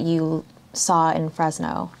that you saw in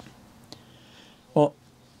Fresno. Well,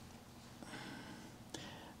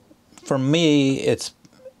 for me, it's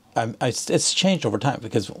changed over time,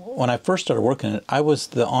 because when I first started working it, I was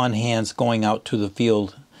the on-hands going out to the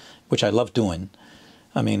field, which I love doing.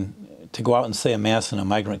 To go out and say a mass in a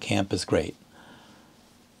migrant camp is great.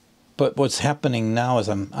 But what's happening now is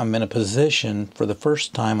I'm in a position for the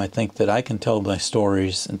first time, I think, that I can tell my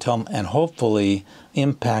stories and hopefully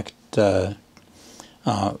impact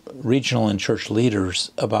regional and church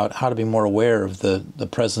leaders about how to be more aware of the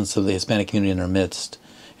presence of the Hispanic community in their midst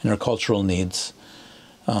and their cultural needs.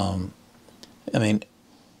 When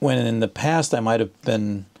in the past I might have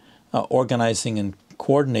been organizing and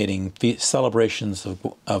coordinating celebrations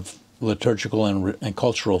of liturgical and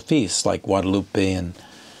cultural feasts like Guadalupe and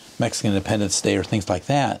Mexican Independence Day or things like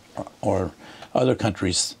that, or other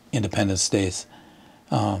countries' Independence Days.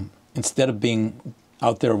 Instead of being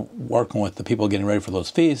out there working with the people getting ready for those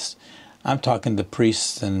feasts, I'm talking to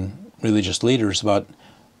priests and religious leaders about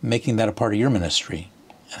making that a part of your ministry.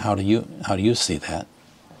 And how do you see that?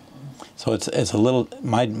 So it's a little,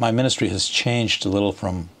 my ministry has changed a little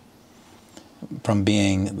from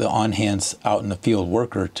being the on-hands out in the field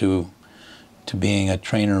worker to being a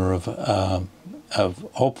trainer of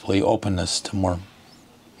hopefully openness to more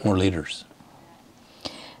leaders.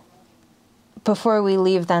 Before we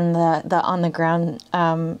leave then the on-the-ground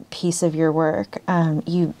piece of your work,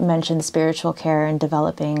 you mentioned spiritual care and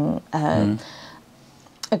developing a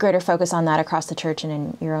greater focus on that across the church and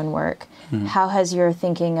in your own work. Mm-hmm. How has your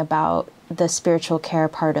thinking about the spiritual care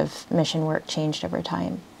part of mission work changed over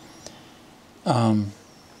time?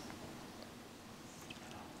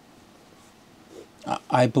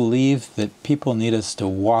 I believe that people need us to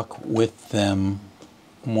walk with them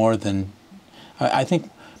more than... I think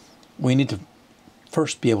we need to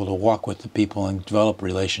first be able to walk with the people and develop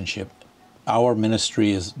relationship. Our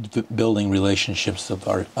ministry is building relationships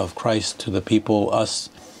of Christ to the people, us,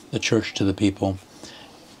 the church, to the people,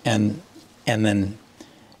 and then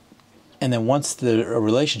once the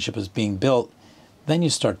relationship is being built, then you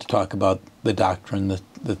start to talk about the doctrine,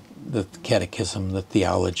 the catechism, the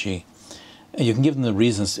theology. And you can give them the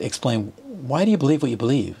reasons to explain, why do you believe what you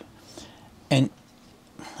believe? And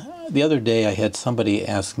the other day I had somebody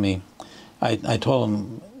ask me, I told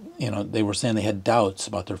them, they were saying they had doubts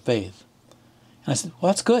about their faith. And I said,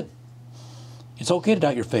 well, that's good. It's okay to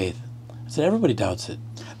doubt your faith. I said, everybody doubts it.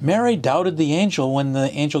 Mary doubted the angel when the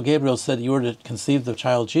angel Gabriel said you were to conceive the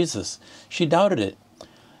child Jesus. She doubted it.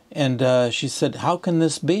 And she said, how can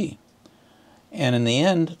this be? And in the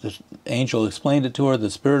end, the angel explained it to her. The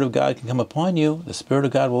Spirit of God can come upon you. The Spirit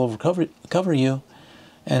of God will cover you.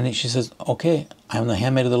 And she says, okay, I'm the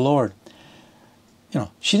handmaid of the Lord.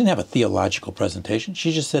 She didn't have a theological presentation.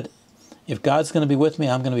 She just said, if God's going to be with me,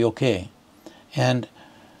 I'm going to be okay. And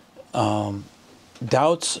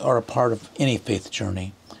doubts are a part of any faith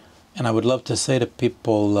journey. And I would love to say to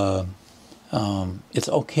people, it's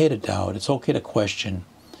okay to doubt. It's okay to question.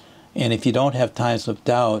 And if you don't have times of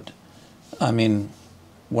doubt,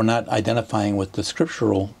 we're not identifying with the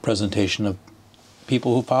scriptural presentation of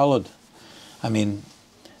people who followed.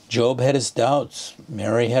 Job had his doubts.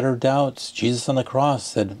 Mary had her doubts. Jesus on the cross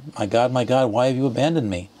said, my God, why have you abandoned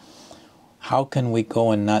me? How can we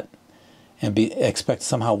go and expect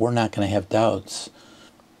somehow we're not going to have doubts?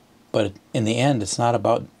 But in the end, it's not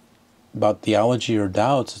about theology or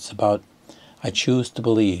doubts. It's about, I choose to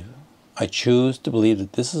believe. I choose to believe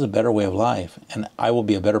that this is a better way of life, and I will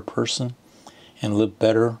be a better person and live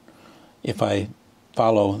better if I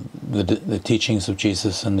follow the teachings of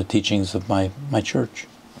Jesus and the teachings of my church.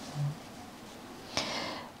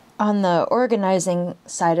 On the organizing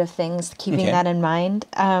side of things, keeping that in mind,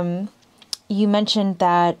 you mentioned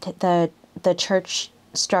that the church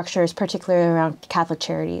structures, particularly around Catholic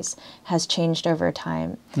charities, has changed over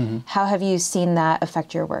time. Mm-hmm. How have you seen that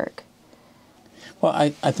affect your work? Well,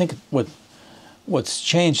 I think what's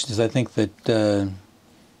changed is I think that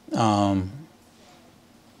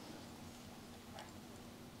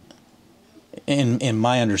in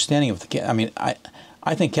my understanding of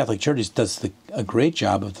I think Catholic Charities does a great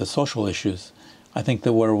job of the social issues. I think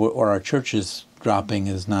that where our church is dropping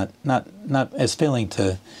is not as failing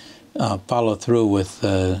to follow through with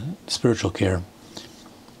spiritual care.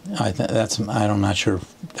 I'm not sure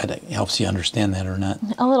if that helps you understand that or not.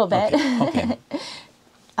 A little bit. Okay.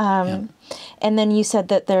 Yeah. And then you said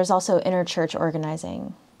that there's also interchurch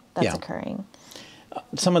organizing that's occurring.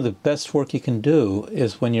 Some of the best work you can do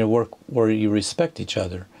is when you work where you respect each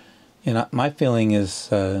other. My feeling is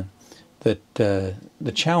that the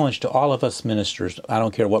challenge to all of us ministers, I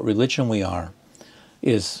don't care what religion we are,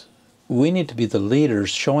 is we need to be the leaders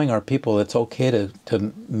showing our people it's okay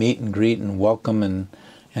to meet and greet and welcome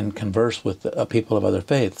and converse with people of other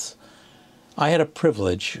faiths. I had a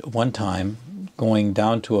privilege one time going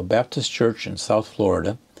down to a Baptist church in South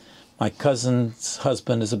Florida. My cousin's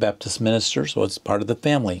husband is a Baptist minister, so it's part of the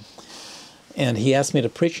family. And he asked me to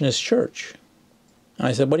preach in his church. And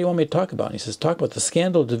I said, what do you want me to talk about? And he says, talk about the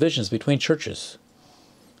scandal of divisions between churches.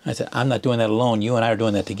 I said, I'm not doing that alone. You and I are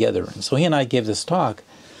doing that together. And so he and I gave this talk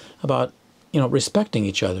about, respecting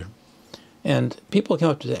each other. And people came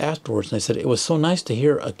up to me afterwards and they said, it was so nice to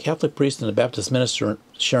hear a Catholic priest and a Baptist minister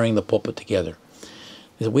sharing the pulpit together.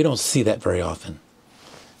 They said, we don't see that very often.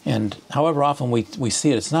 And however often we see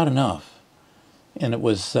it, it's not enough. And it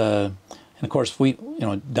was, and of course,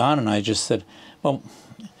 Don and I just said, well,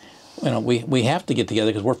 we have to get together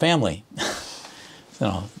because we're family.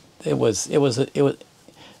 It was.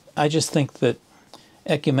 I just think that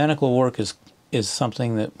ecumenical work is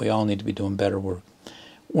something that we all need to be doing better work.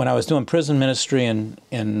 When I was doing prison ministry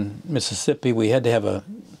in Mississippi, we had to have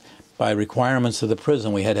by requirements of the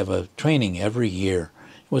prison, we had to have a training every year.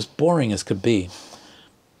 It was boring as could be.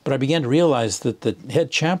 But I began to realize that the head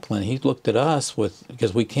chaplain, he looked at us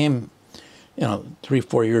because we came,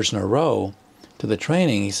 3-4 years in a row to the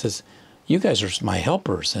training. He says, you guys are my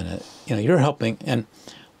helpers in it. You're helping. And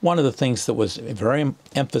one of the things that was very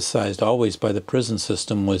emphasized always by the prison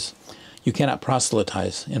system was you cannot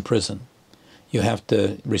proselytize in prison. You have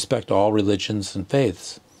to respect all religions and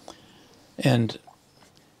faiths. And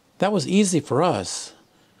that was easy for us.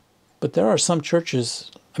 But there are some churches,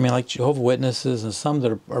 like Jehovah's Witnesses and some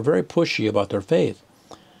that are very pushy about their faith.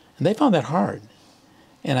 And they found that hard.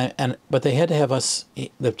 But they had to have us,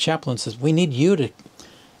 the chaplain says, we need you to,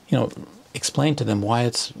 explain to them why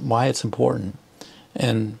it's important.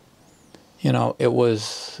 And, it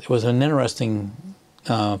was an interesting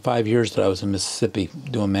 5 years that I was in Mississippi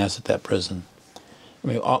doing Mass at that prison. I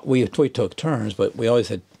mean, we took turns, but we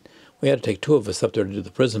had to take two of us up there to do the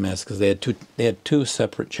prison Mass because they had two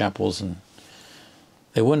separate chapels, and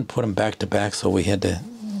they wouldn't put them back to back, so we had the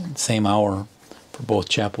same hour for both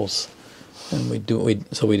chapels, and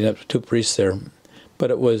so we did have two priests there, but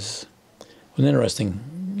it was an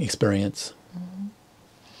interesting experience.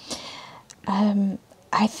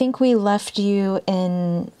 I think we left you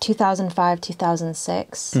in 2005,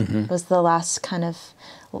 2006 was the last kind of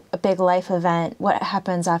a big life event. What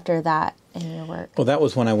happens after that in your work? Well, that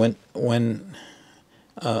was when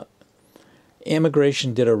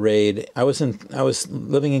immigration did a raid. I was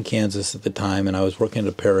living in Kansas at the time, and I was working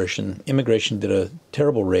at a parish, and immigration did a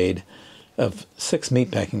terrible raid of 6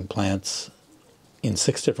 meatpacking plants in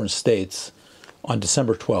 6 different states on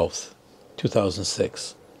December 12th,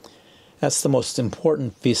 2006. That's the most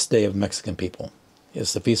important feast day of Mexican people.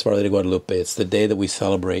 It's the Feast of Our Lady of Guadalupe. It's the day that we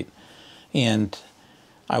celebrate. And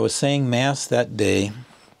I was saying Mass that day,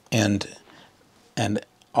 and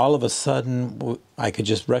all of a sudden I could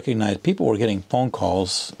just recognize people were getting phone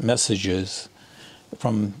calls, messages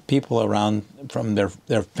from people around, from their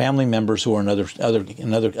family members who are in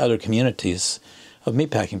other communities of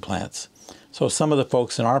meatpacking plants. So some of the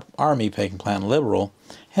folks in our meatpacking plant, Liberal,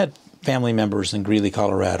 had family members in Greeley,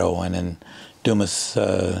 Colorado, and in Dumas,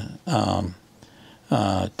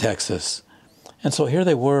 Texas. And so here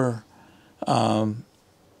they were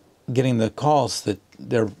getting the calls that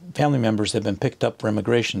their family members had been picked up for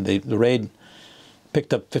immigration. The raid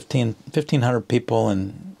picked up 1,500 people,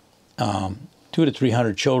 and 200 to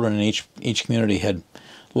 300 children in each community had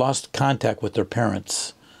lost contact with their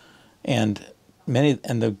parents. And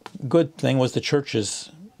the good thing was the churches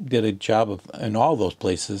did a job in all those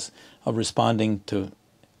places of responding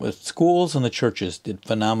with schools, and the churches did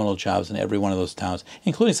phenomenal jobs in every one of those towns,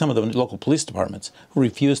 including some of the local police departments who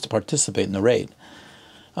refused to participate in the raid,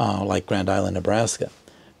 like Grand Island, Nebraska.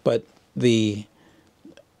 But the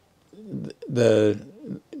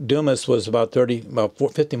Dumas was about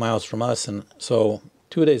 50 miles from us, and so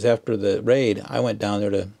 2 days after the raid, I went down there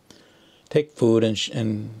to take food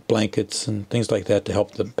and blankets and things like that to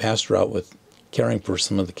help the pastor out with caring for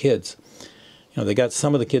some of the kids. They got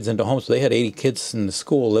some of the kids into homes. So they had 80 kids in the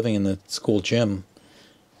school living in the school gym,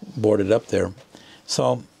 boarded up there.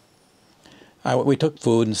 So we took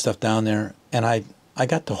food and stuff down there, and I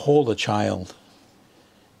got to hold a child.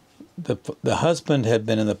 The husband had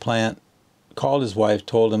been in the plant, called his wife,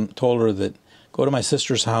 told her that, go to my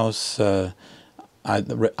sister's house.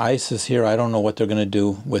 ICE is here. I don't know what they're going to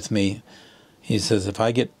do with me. He says, if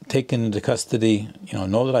I get taken into custody,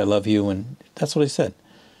 know that I love you. And that's what he said.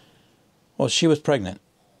 Well, she was pregnant,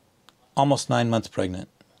 almost 9 months pregnant.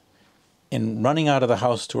 In running out of the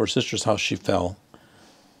house to her sister's house, she fell,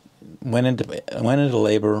 went into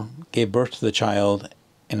labor, gave birth to the child,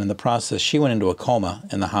 and in the process, she went into a coma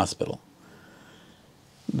in the hospital.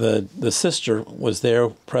 The sister was there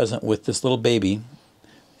present with this little baby,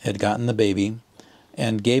 had gotten the baby,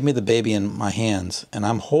 and gave me the baby in my hands. And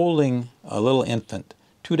I'm holding a little infant,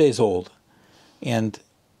 2 days old. And,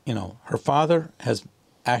 her father has,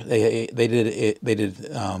 they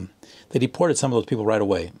deported some of those people right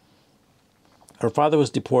away. Her father was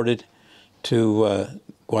deported to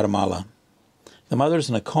Guatemala. The mother's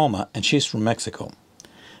in a coma, and she's from Mexico.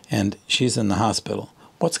 And she's in the hospital.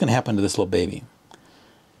 What's going to happen to this little baby?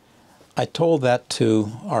 I told that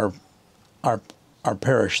to our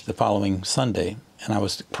parish the following Sunday, and I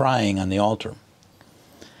was crying on the altar.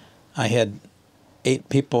 I had 8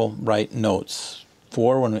 people write notes.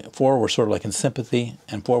 4 were sort of like in sympathy,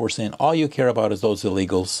 and 4 were saying, all you care about is those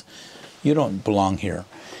illegals. You don't belong here.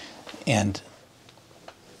 And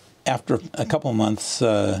after a couple of months,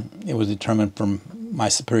 it was determined from my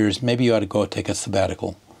superiors, maybe you ought to go take a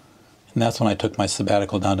sabbatical. And that's when I took my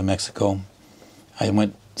sabbatical down to Mexico. I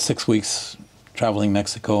went 6 weeks traveling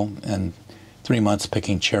Mexico and 3 months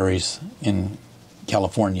picking cherries in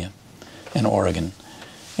California and Oregon,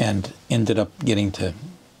 and ended up getting to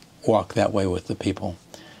walk that way with the people.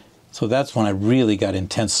 So that's when I really got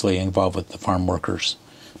intensely involved with the farm workers,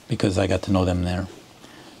 because I got to know them there.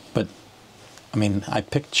 But, I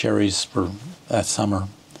picked cherries for that summer,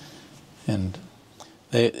 and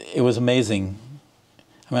it was amazing.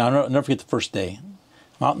 I'll never forget the first day.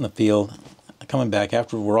 I'm out in the field, coming back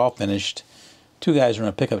after we're all finished. 2 guys are in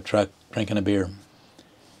a pickup truck drinking a beer.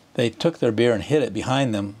 They took their beer and hid it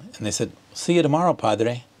behind them, and they said, see you tomorrow,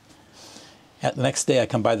 Padre. The next day I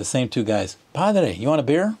come by the same 2 guys. Padre, you want a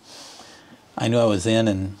beer? I knew I was in,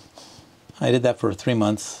 and I did that for 3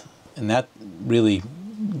 months, and that really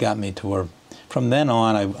got me to where, from then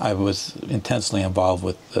on, I was intensely involved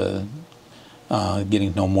with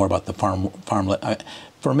getting to know more about the farm.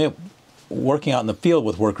 For me, working out in the field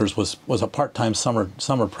with workers was a part-time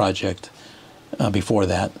summer project before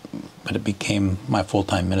that, but it became my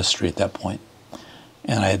full-time ministry at that point.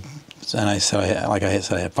 And I had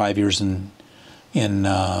 5 years in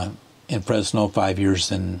Fresno, 5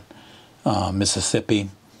 years in Mississippi.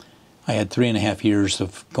 I had 3.5 years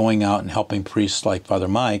of going out and helping priests like Father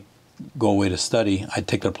Mike go away to study. I'd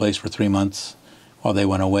take their place for 3 months while they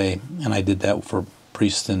went away, and I did that for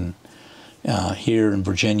priests in here in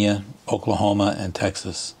Virginia, Oklahoma, and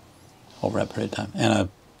Texas over that period of time. And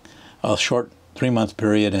a short 3-month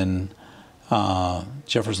period in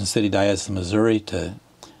Jefferson City Diocese, Missouri, to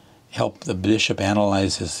help the bishop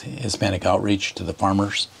analyze his Hispanic outreach to the farm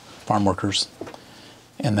workers.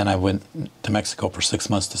 And then I went to Mexico for 6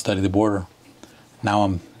 months to study the border. Now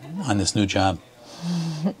I'm on this new job.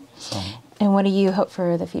 So, and what do you hope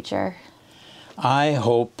for the future? I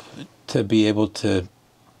hope to be able to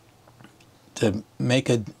make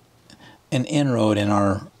an inroad in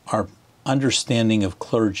our understanding of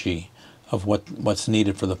clergy, of what's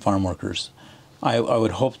needed for the farm workers. I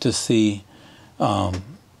would hope to see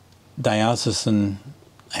diocesan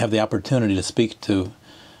have the opportunity to speak to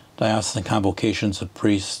diocesan convocations of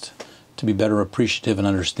priests to be better appreciative and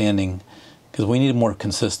understanding, because we need more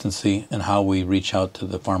consistency in how we reach out to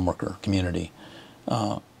the farm worker community.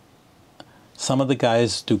 Some of the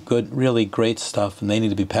guys do really great stuff, and they need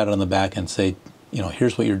to be patted on the back and say,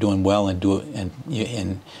 here's what you're doing well, and do it,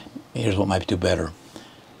 and here's what might do better.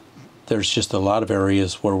 There's just a lot of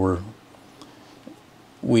areas where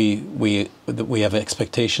we have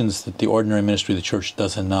expectations that the ordinary ministry of the church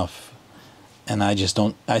does enough. And I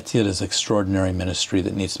see it as extraordinary ministry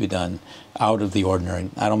that needs to be done out of the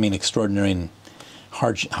ordinary. I don't mean extraordinary in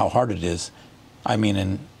how hard it is. I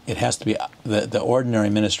mean it has to be, the ordinary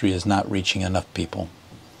ministry is not reaching enough people.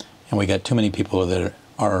 And we got too many people that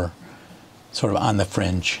are sort of on the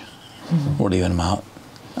fringe. We're leaving them out.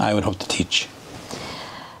 I would hope to teach.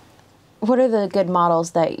 What are the good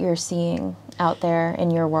models that you're seeing out there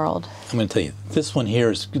in your world? I'm going to tell you, this one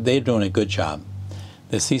here, they're doing a good job.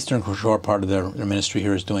 This Eastern Shore part of their ministry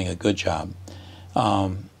here is doing a good job.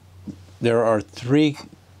 There are 3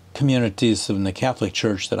 communities in the Catholic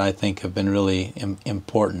Church that I think have been really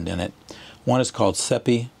important in it. One is called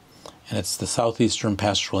SPOHP, and it's the Southeastern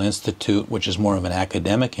Pastoral Institute, which is more of an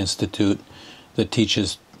academic institute that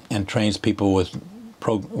teaches and trains people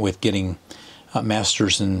with getting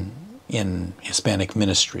masters in Hispanic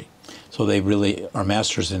ministry. So they really are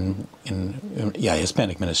masters in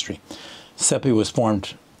Hispanic ministry. SPOHP was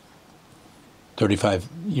formed 35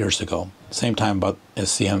 years ago, same time about as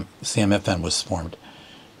CMFN was formed.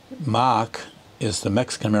 MAC is the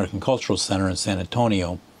Mexican American Cultural Center in San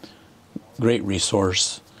Antonio, great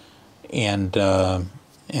resource, and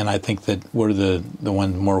I think that we're the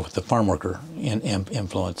one more with the farm worker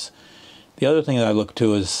influence. The other thing that I look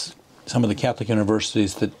to is some of the Catholic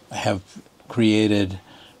universities that have created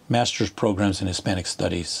master's programs in Hispanic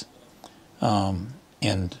studies,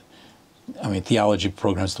 and I mean theology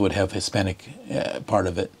programs that would have Hispanic part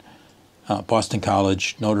of it. Boston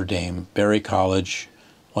College, Notre Dame, Berry College,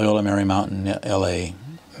 Loyola Marymount in L.A.,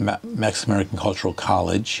 Mexican American Cultural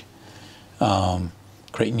College,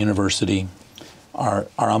 Creighton University are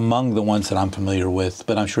among the ones that I'm familiar with,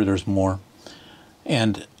 but I'm sure there's more.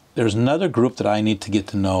 And there's another group that I need to get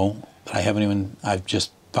to know that I've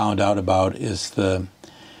just found out about is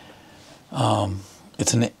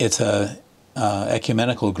it's a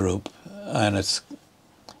ecumenical group, and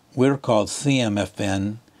we're called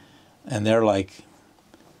CMFN, and they're like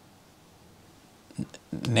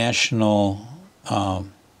national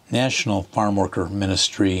farm worker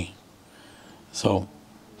ministry. So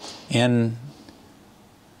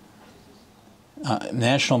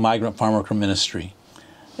National Migrant Farm Worker Ministry,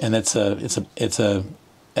 and it's a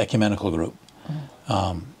ecumenical group,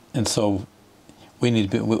 and so we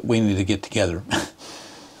need to get together.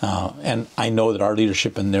 And I know that our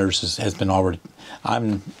leadership in theirs has been already.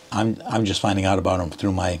 I'm just finding out about them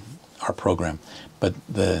through our program, but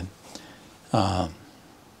I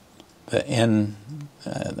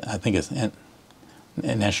think it's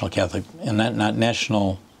National Catholic and not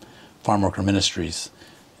National Farm Worker Ministries.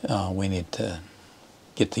 We need to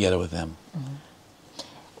get together with them. Mm-hmm.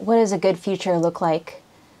 What does a good future look like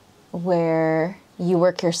where you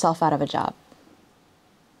work yourself out of a job?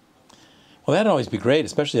 Well, that'd always be great,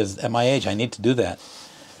 especially at my age. I need to do that.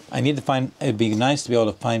 It'd be nice to be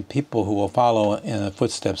able to find people who will follow in the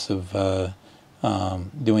footsteps of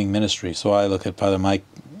doing ministry. So I look at Father Mike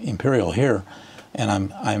Imperial here,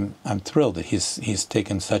 and I'm thrilled that he's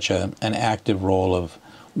taken such an active role of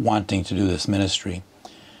wanting to do this ministry.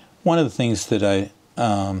 one of the things that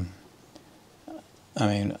I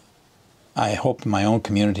mean, I hope in my own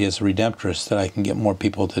community as a Redemptorist that I can get more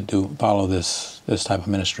people to follow this type of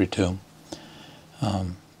ministry too.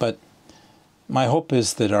 But my hope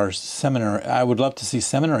is that our seminary, I would love to see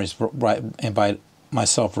seminaries invite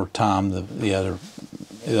myself or Tom, the other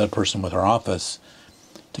person with our office,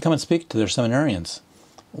 to come and speak to their seminarians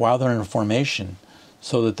while they're in formation,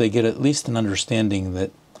 so that they get at least an understanding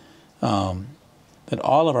that that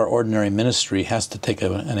all of our ordinary ministry has to take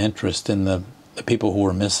an interest in the people who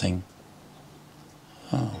are missing.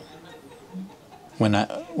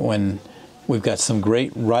 When we've got some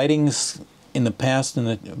great writings in the past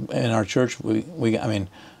in our church, I mean,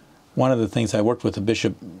 one of the things I worked with the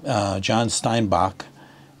Bishop John Steinbach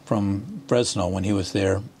from Fresno when he was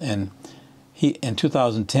there, and in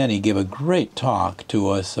 2010 he gave a great talk to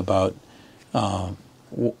us about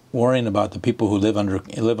worrying about the people who live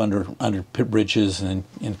under bridges and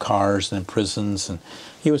in cars and in prisons, and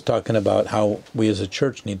he was talking about how we as a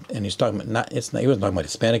church need, and he's talking about he wasn't talking about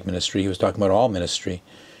Hispanic ministry, he was talking about all ministry.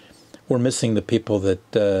 We're missing the people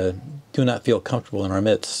that do not feel comfortable in our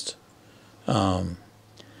midst.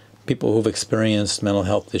 People who've experienced mental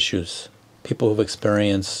health issues, people who've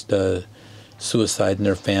experienced suicide in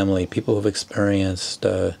their family, people who've experienced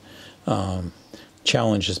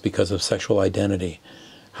challenges because of sexual identity.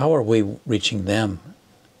 How are we reaching them?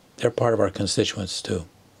 They're part of our constituents too.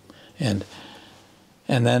 And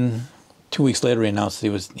then 2 weeks later he announced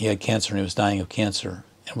that he had cancer and he was dying of cancer.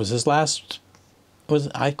 It was his last,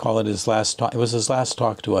 I call it his last talk. It was his last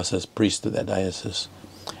talk to us as priest of that diocese.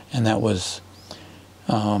 And that was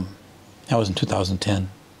in 2010.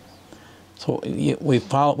 So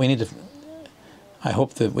we need to, I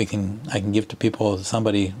hope that I can give to people,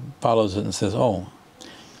 somebody follows it and says, oh,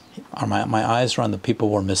 my eyes are on the people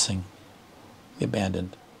we're missing, the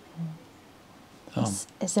abandoned.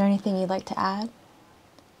 Is there anything you'd like to add?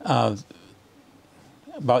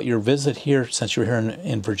 About your visit here, since you're here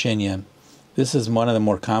in Virginia, this is one of the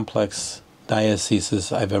more complex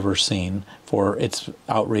dioceses I've ever seen for its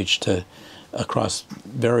outreach across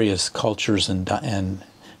various cultures and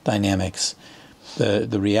dynamics.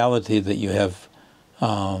 The reality that you have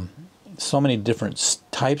so many different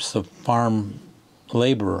types of farm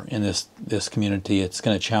labor in this community, it's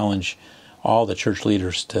going to challenge all the church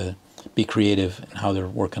leaders to be creative in how they're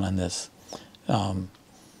working on this. And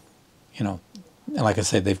like I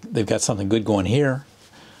said, they've got something good going here,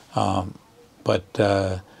 but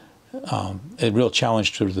a real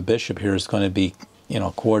challenge to the bishop here is going to be,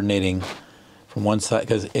 coordinating from one side,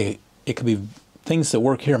 because it could be things that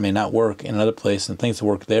work here may not work in another place, and things that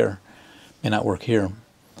work there may not work here.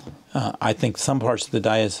 I think some parts of the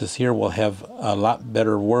diocese here will have a lot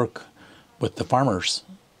better work with the farmers,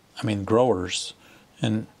 growers,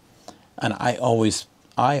 and I always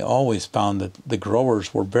found that the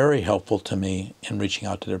growers were very helpful to me in reaching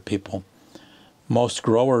out to their people. Most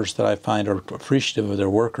growers that I find are appreciative of their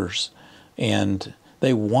workers, and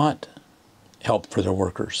they want help for their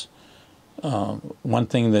workers. One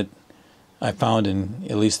thing that I found,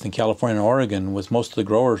 at least in California and Oregon, was most of the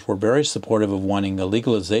growers were very supportive of wanting a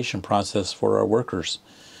legalization process for our workers,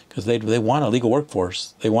 because they want a legal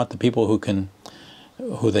workforce. They want the people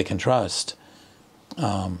who they can trust.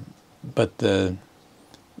 But the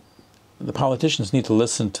politicians need to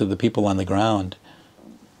listen to the people on the ground.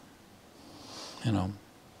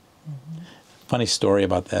 Funny story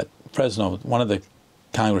about that. Fresno, one of the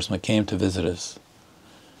congressmen came to visit us,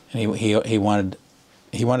 and he wanted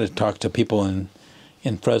to talk to people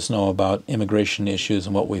in Fresno about immigration issues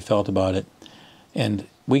and what we felt about it. And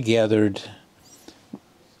we gathered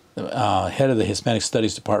head of the Hispanic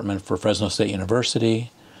Studies Department for Fresno State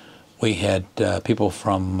University. We had people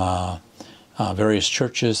from various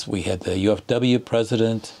churches. We had the UFW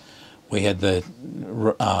president. We had the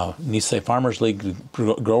Nisei Farmers League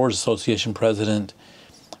Growers Association president.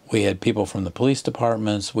 We had people from the police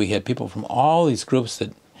departments. We had people from all these groups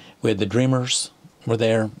we had the Dreamers were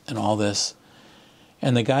there and all this.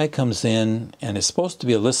 And the guy comes in, and it's supposed to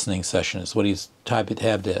be a listening session, is what he's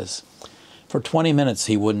tabbed as. For 20 minutes,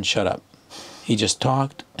 he wouldn't shut up. He just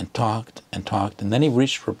talked and talked and talked, and then he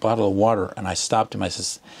reached for a bottle of water, and I stopped him. I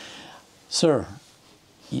says, "Sir,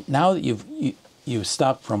 now that you've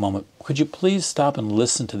stopped for a moment, could you please stop and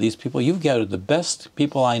listen to these people? You've gathered the best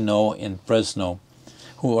people I know in Fresno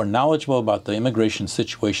who are knowledgeable about the immigration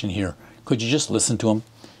situation here. Could you just listen to them?"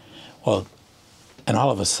 Well, and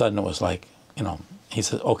all of a sudden it was like, he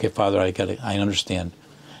said, "Okay, Father, I understand."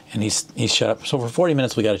 And he shut up. So for 40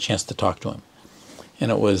 minutes we got a chance to talk to him.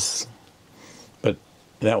 And but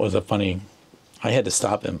that was I had to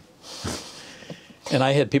stop him. And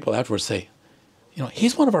I had people afterwards say,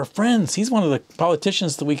 he's one of our friends. He's one of the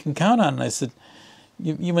politicians that we can count on. And I said,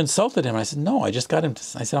 you insulted him. I said, no, I just got him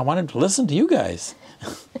I said, I want him to listen to you guys.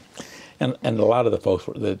 and a lot of the folks,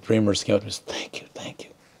 the dreamers came up and said, thank you.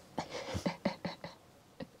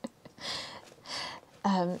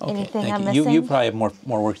 Anything thank I'm you. missing? You probably have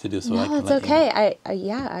more work to do, so I can No, it's let you okay.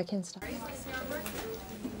 I can stop.